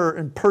and myrrh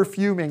and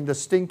perfuming the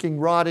stinking,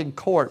 rotting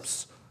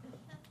corpse,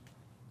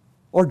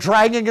 or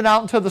dragging it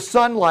out into the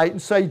sunlight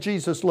and say,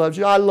 Jesus loves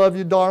you. I love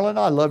you, darling.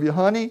 I love you,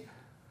 honey.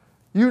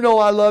 You know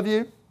I love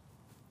you.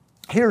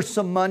 Here's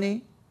some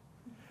money.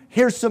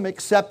 Here's some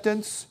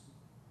acceptance.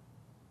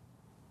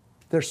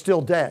 They're still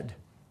dead.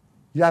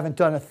 You haven't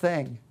done a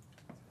thing.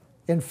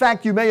 In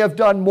fact, you may have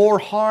done more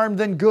harm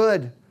than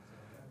good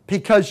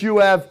because you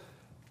have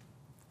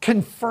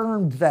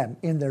confirmed them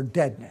in their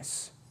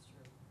deadness.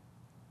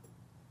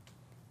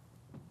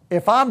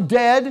 If I'm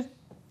dead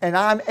and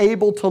I'm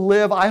able to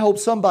live, I hope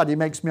somebody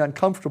makes me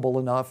uncomfortable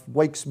enough,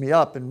 wakes me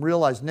up and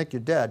realizes, Nick, you're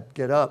dead.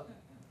 Get up.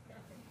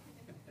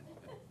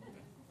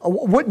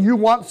 Wouldn't you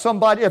want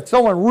somebody, if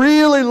someone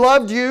really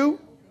loved you,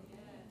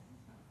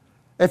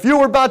 if you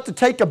were about to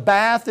take a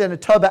bath in a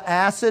tub of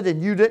acid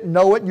and you didn't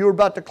know it and you were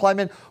about to climb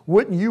in,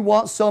 wouldn't you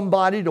want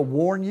somebody to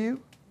warn you?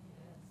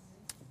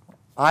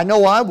 I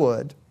know I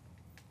would.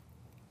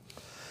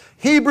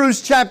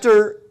 Hebrews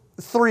chapter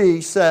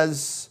 3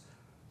 says,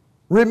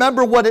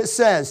 remember what it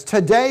says.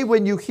 Today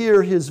when you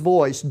hear his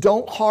voice,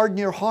 don't harden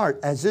your heart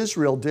as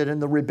Israel did in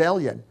the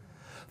rebellion.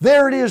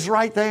 There it is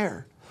right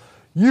there.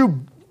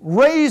 You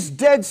raise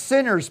dead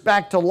sinners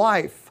back to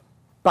life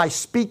by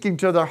speaking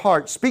to their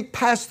heart. Speak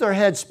past their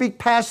head. Speak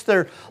past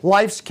their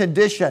life's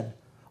condition.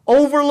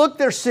 Overlook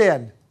their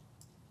sin.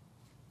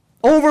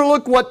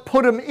 Overlook what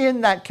put them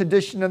in that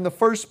condition in the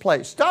first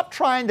place. Stop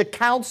trying to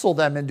counsel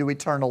them into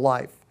eternal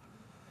life.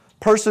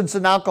 Person's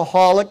an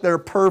alcoholic, they're a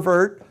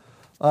pervert,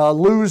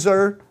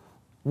 loser,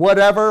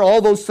 whatever, all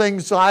those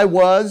things I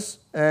was,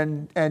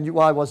 and well,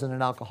 I wasn't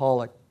an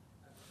alcoholic.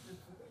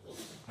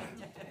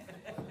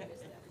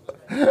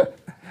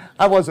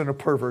 I wasn't a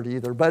pervert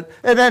either, but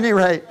at any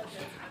rate.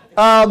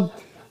 But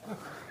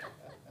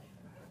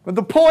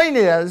the point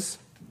is,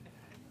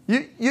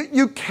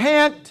 you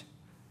can't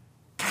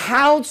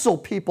counsel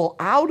people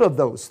out of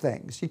those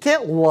things. You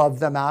can't love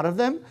them out of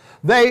them.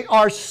 They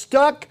are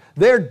stuck,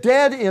 they're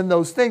dead in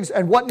those things,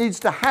 and what needs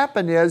to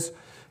happen is,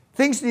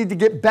 things need to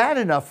get bad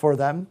enough for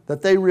them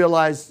that they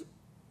realize,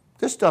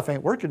 this stuff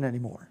ain't working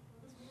anymore.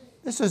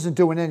 This isn't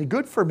doing any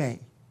good for me.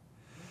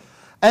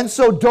 And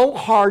so don't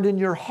harden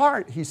your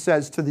heart, he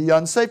says to the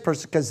unsaved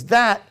person, because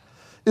that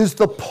is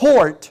the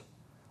port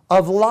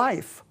of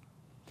life.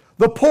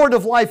 The port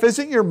of life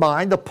isn't your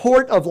mind. The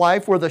port of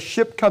life where the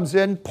ship comes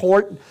in,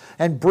 port,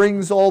 and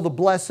brings all the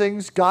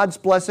blessings, God's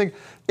blessing,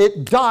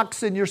 it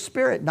docks in your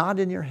spirit, not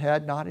in your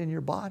head, not in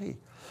your body.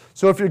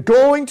 So if you're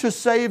going to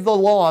save the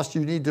lost,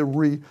 you need to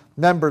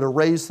remember to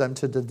raise them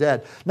to the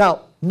dead.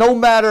 Now, no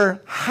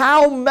matter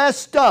how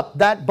messed up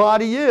that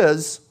body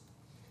is,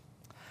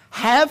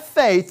 have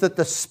faith that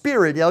the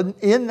Spirit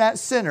in that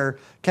sinner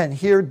can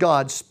hear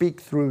God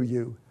speak through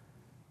you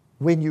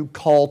when you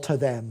call to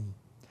them.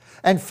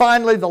 And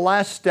finally, the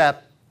last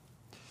step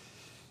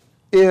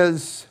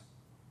is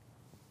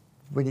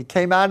when he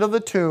came out of the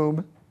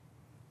tomb,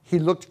 he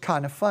looked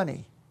kind of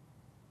funny.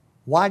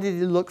 Why did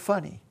he look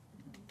funny?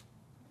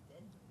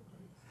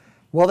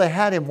 Well, they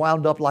had him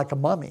wound up like a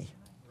mummy.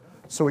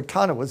 So he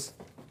kind of was,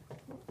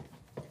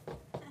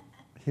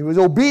 he was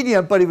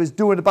obedient, but he was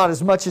doing about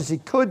as much as he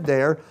could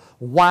there.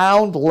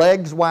 Wound,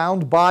 legs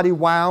wound, body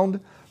wound,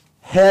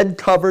 head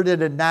covered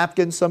in a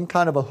napkin, some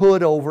kind of a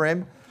hood over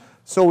him.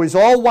 So he's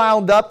all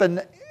wound up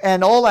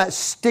and all that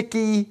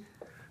sticky,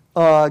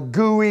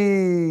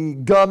 gooey,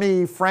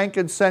 gummy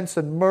frankincense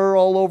and myrrh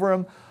all over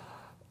him.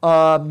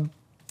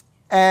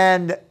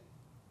 And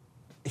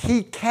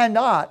he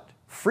cannot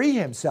free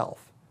himself.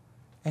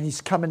 And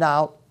he's coming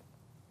out.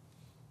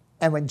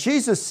 And when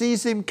Jesus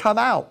sees him come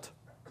out,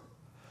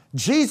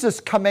 Jesus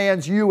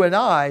commands you and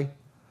I,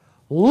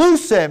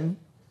 loose him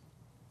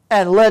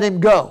and let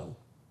him go.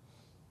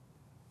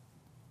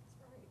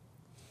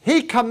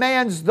 He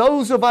commands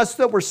those of us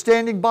that were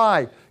standing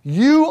by,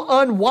 you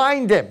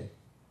unwind him.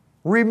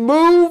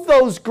 Remove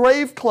those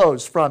grave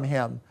clothes from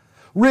him.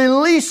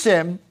 Release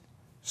him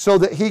so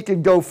that he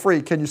can go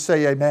free. Can you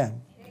say amen?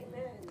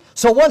 Amen.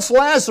 So once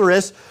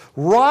Lazarus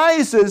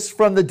rises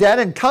from the dead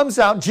and comes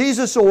out,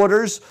 Jesus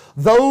orders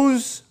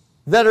those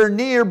that are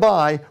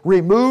nearby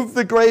remove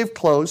the grave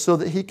clothes so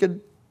that he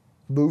could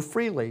move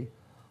freely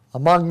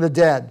among the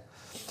dead.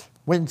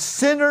 When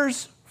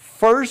sinners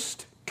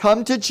first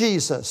come to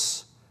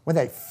Jesus, when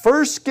they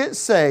first get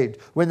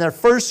saved, when they're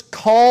first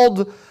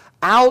called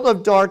out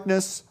of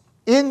darkness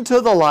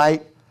into the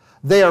light,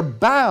 they are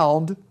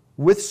bound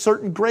with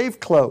certain grave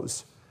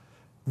clothes.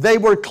 They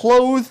were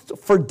clothed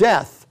for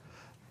death.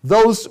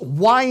 Those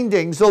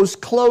windings, those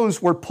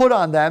clothes were put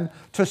on them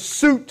to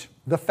suit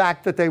the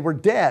fact that they were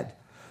dead,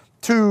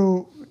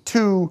 to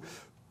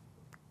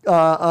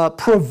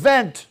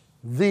prevent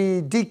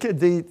the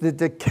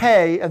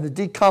decay and the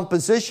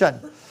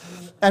decomposition.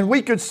 And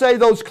we could say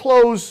those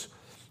clothes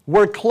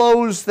were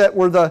clothes that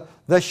were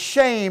the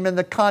shame and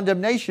the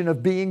condemnation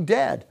of being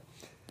dead.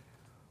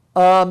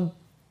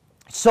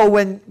 So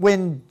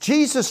when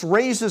Jesus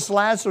raises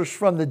Lazarus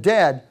from the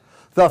dead,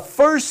 the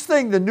first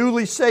thing the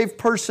newly saved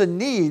person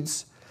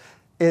needs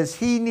is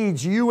he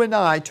needs you and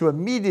I to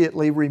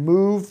immediately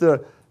remove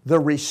the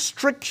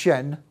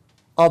restriction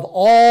of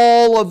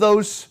all of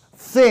those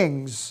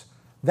things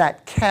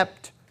that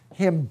kept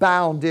him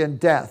bound in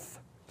death.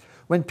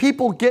 When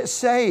people get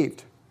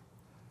saved,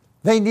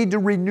 they need to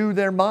renew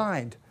their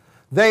mind.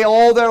 They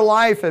all their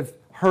life have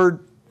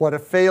heard what a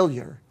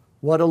failure,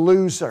 what a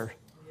loser.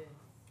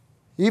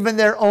 Even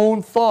their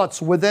own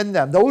thoughts within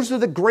them. Those are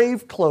the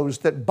grave clothes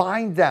that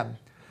bind them.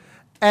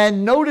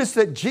 And notice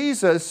that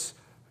Jesus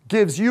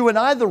gives you and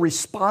I the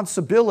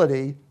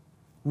responsibility,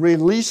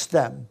 release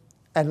them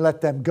and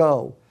let them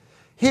go.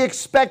 He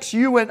expects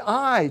you and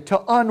I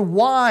to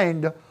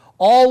unwind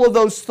all of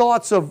those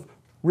thoughts of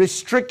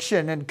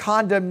restriction and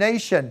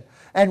condemnation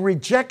and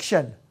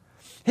rejection.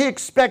 He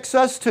expects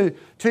us to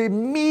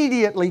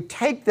immediately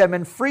take them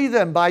and free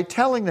them by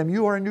telling them,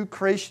 you are a new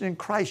creation in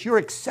Christ. You're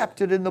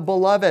accepted in the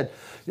beloved.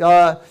 You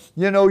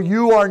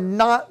are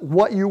not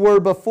what you were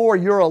before.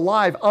 You're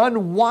alive.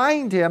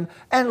 Unwind him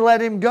and let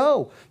him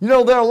go. There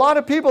are a lot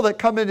of people that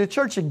come into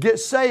church and get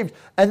saved,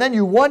 and then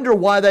you wonder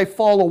why they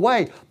fall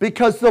away.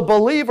 Because the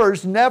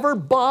believers never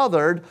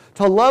bothered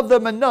to love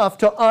them enough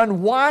to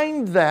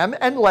unwind them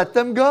and let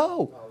them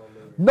go.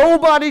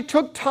 Nobody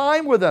took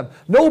time with them.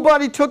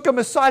 Nobody took them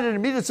aside and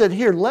immediately said,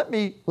 here, let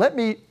me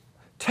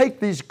take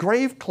these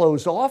grave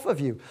clothes off of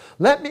you.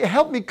 Let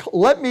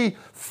me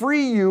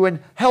free you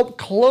and help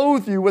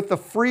clothe you with the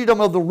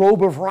freedom of the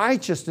robe of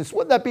righteousness.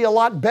 Wouldn't that be a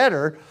lot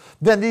better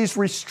than these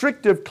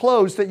restrictive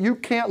clothes that you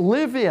can't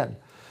live in?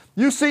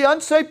 You see,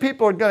 unsaved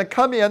people are going to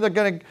come in, they're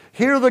going to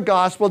hear the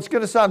gospel, it's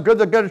going to sound good,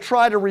 they're going to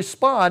try to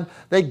respond.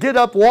 They get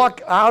up, walk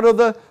out of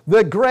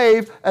the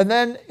grave, and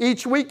then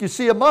each week you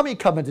see a mummy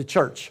coming to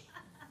church.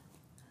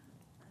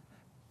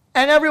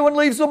 And everyone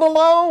leaves them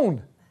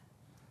alone.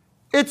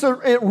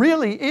 It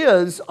really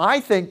is, I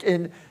think,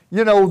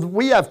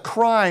 we have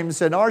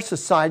crimes in our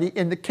society.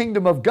 In the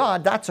kingdom of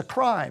God, that's a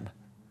crime.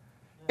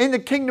 In the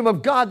kingdom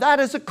of God, that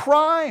is a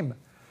crime.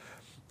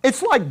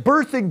 It's like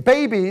birthing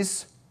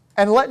babies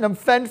and letting them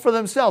fend for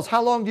themselves.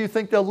 How long do you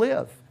think they'll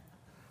live?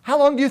 How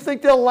long do you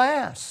think they'll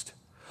last?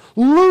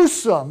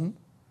 Loose them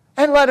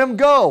and let them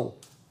go.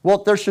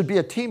 Well, there should be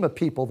a team of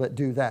people that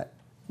do that.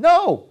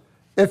 No.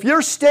 If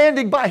you're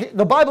standing by,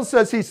 the Bible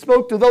says he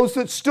spoke to those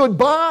that stood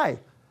by.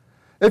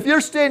 If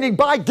you're standing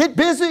by, get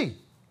busy.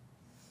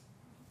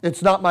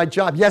 It's not my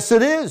job. Yes,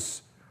 it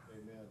is.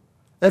 Amen.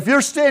 If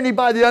you're standing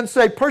by the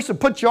unsaved person,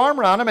 put your arm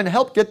around them and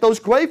help get those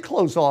grave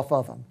clothes off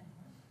of them.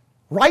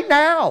 Right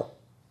now.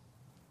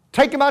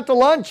 Take them out to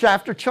lunch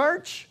after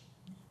church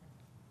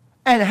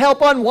and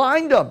help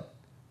unwind them.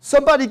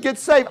 Somebody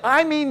gets saved.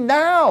 I mean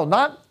now,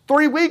 not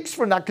 3 weeks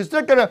from now, because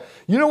they're going to,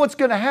 you know what's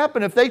going to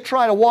happen if they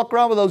try to walk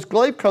around with those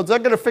grave clothes? They're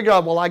going to figure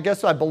out, well, I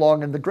guess I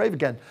belong in the grave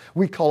again.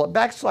 We call it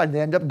backsliding. They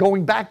end up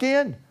going back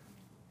in.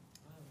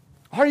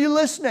 Are you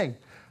listening?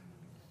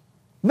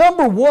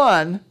 Number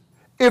one,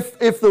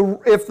 if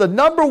the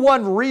number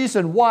one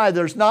reason why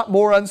there's not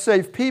more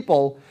unsaved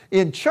people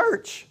in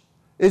church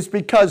is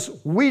because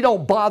we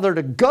don't bother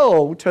to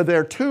go to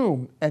their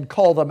tomb and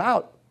call them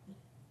out.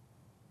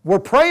 We're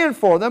praying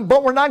for them,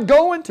 but we're not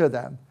going to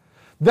them.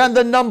 Then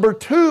the number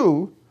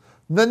two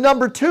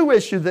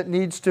issue that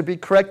needs to be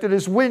corrected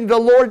is when the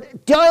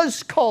Lord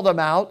does call them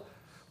out,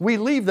 we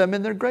leave them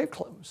in their grave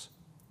clothes.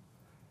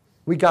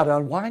 We got to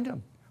unwind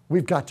them.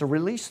 We've got to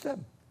release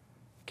them.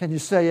 Can you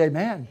say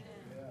amen?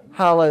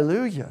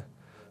 Hallelujah.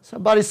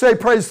 Somebody say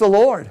praise the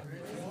Lord.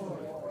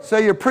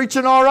 Say you're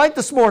preaching all right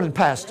this morning,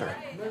 Pastor.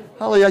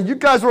 Hallelujah. You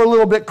guys were a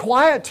little bit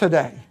quiet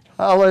today.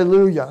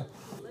 Hallelujah.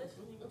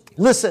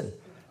 Listen,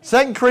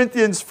 2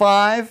 Corinthians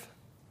 5,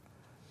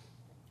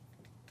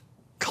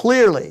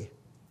 clearly,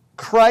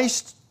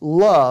 Christ's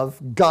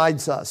love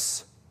guides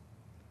us.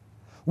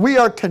 We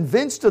are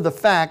convinced of the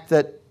fact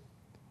that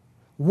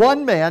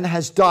one man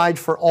has died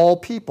for all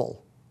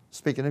people,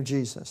 speaking of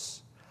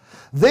Jesus.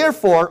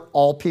 Therefore,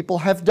 all people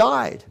have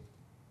died.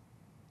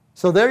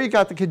 So there you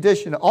got the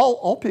condition.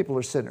 All people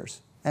are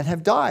sinners and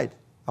have died,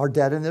 are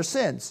dead in their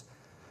sins.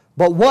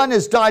 But one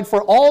has died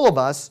for all of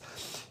us,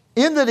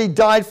 in that he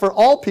died for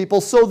all people,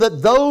 so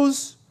that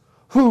those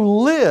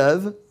who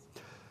live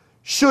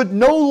should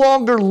no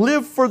longer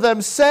live for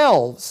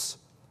themselves,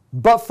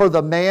 but for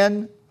the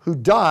man who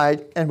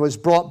died and was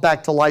brought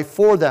back to life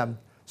for them.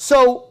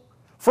 So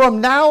from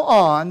now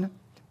on,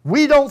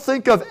 we don't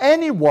think of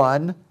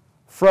anyone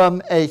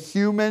from a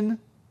human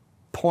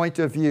point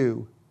of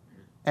view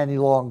any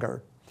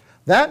longer.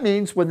 That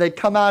means when they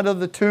come out of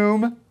the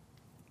tomb,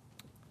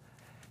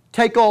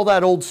 take all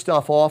that old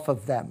stuff off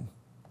of them.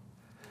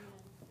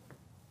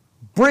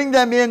 Bring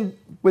them in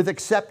with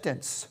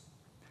acceptance.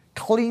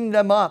 Clean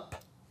them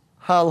up.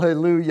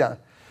 Hallelujah.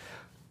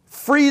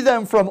 Free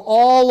them from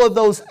all of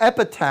those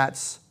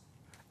epithets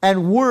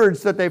and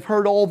words that they've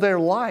heard all their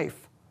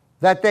life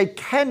that they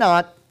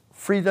cannot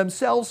free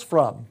themselves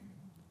from.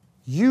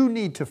 You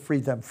need to free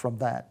them from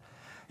that.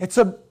 It's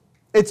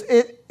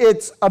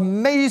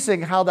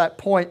amazing how that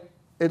point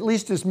at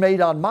least is made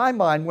on my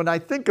mind when I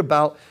think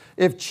about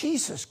if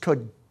Jesus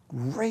could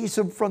raise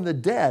them from the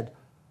dead,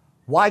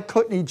 why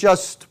couldn't he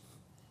just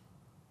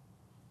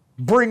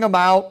bring them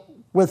out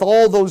with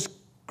all those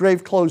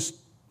grave clothes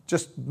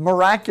just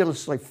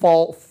miraculously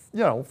fall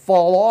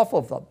off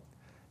of them?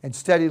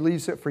 Instead, he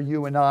leaves it for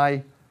you and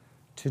I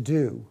to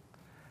do.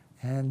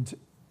 And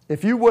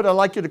if you would, I'd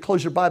like you to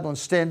close your Bible and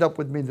stand up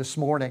with me this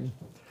morning.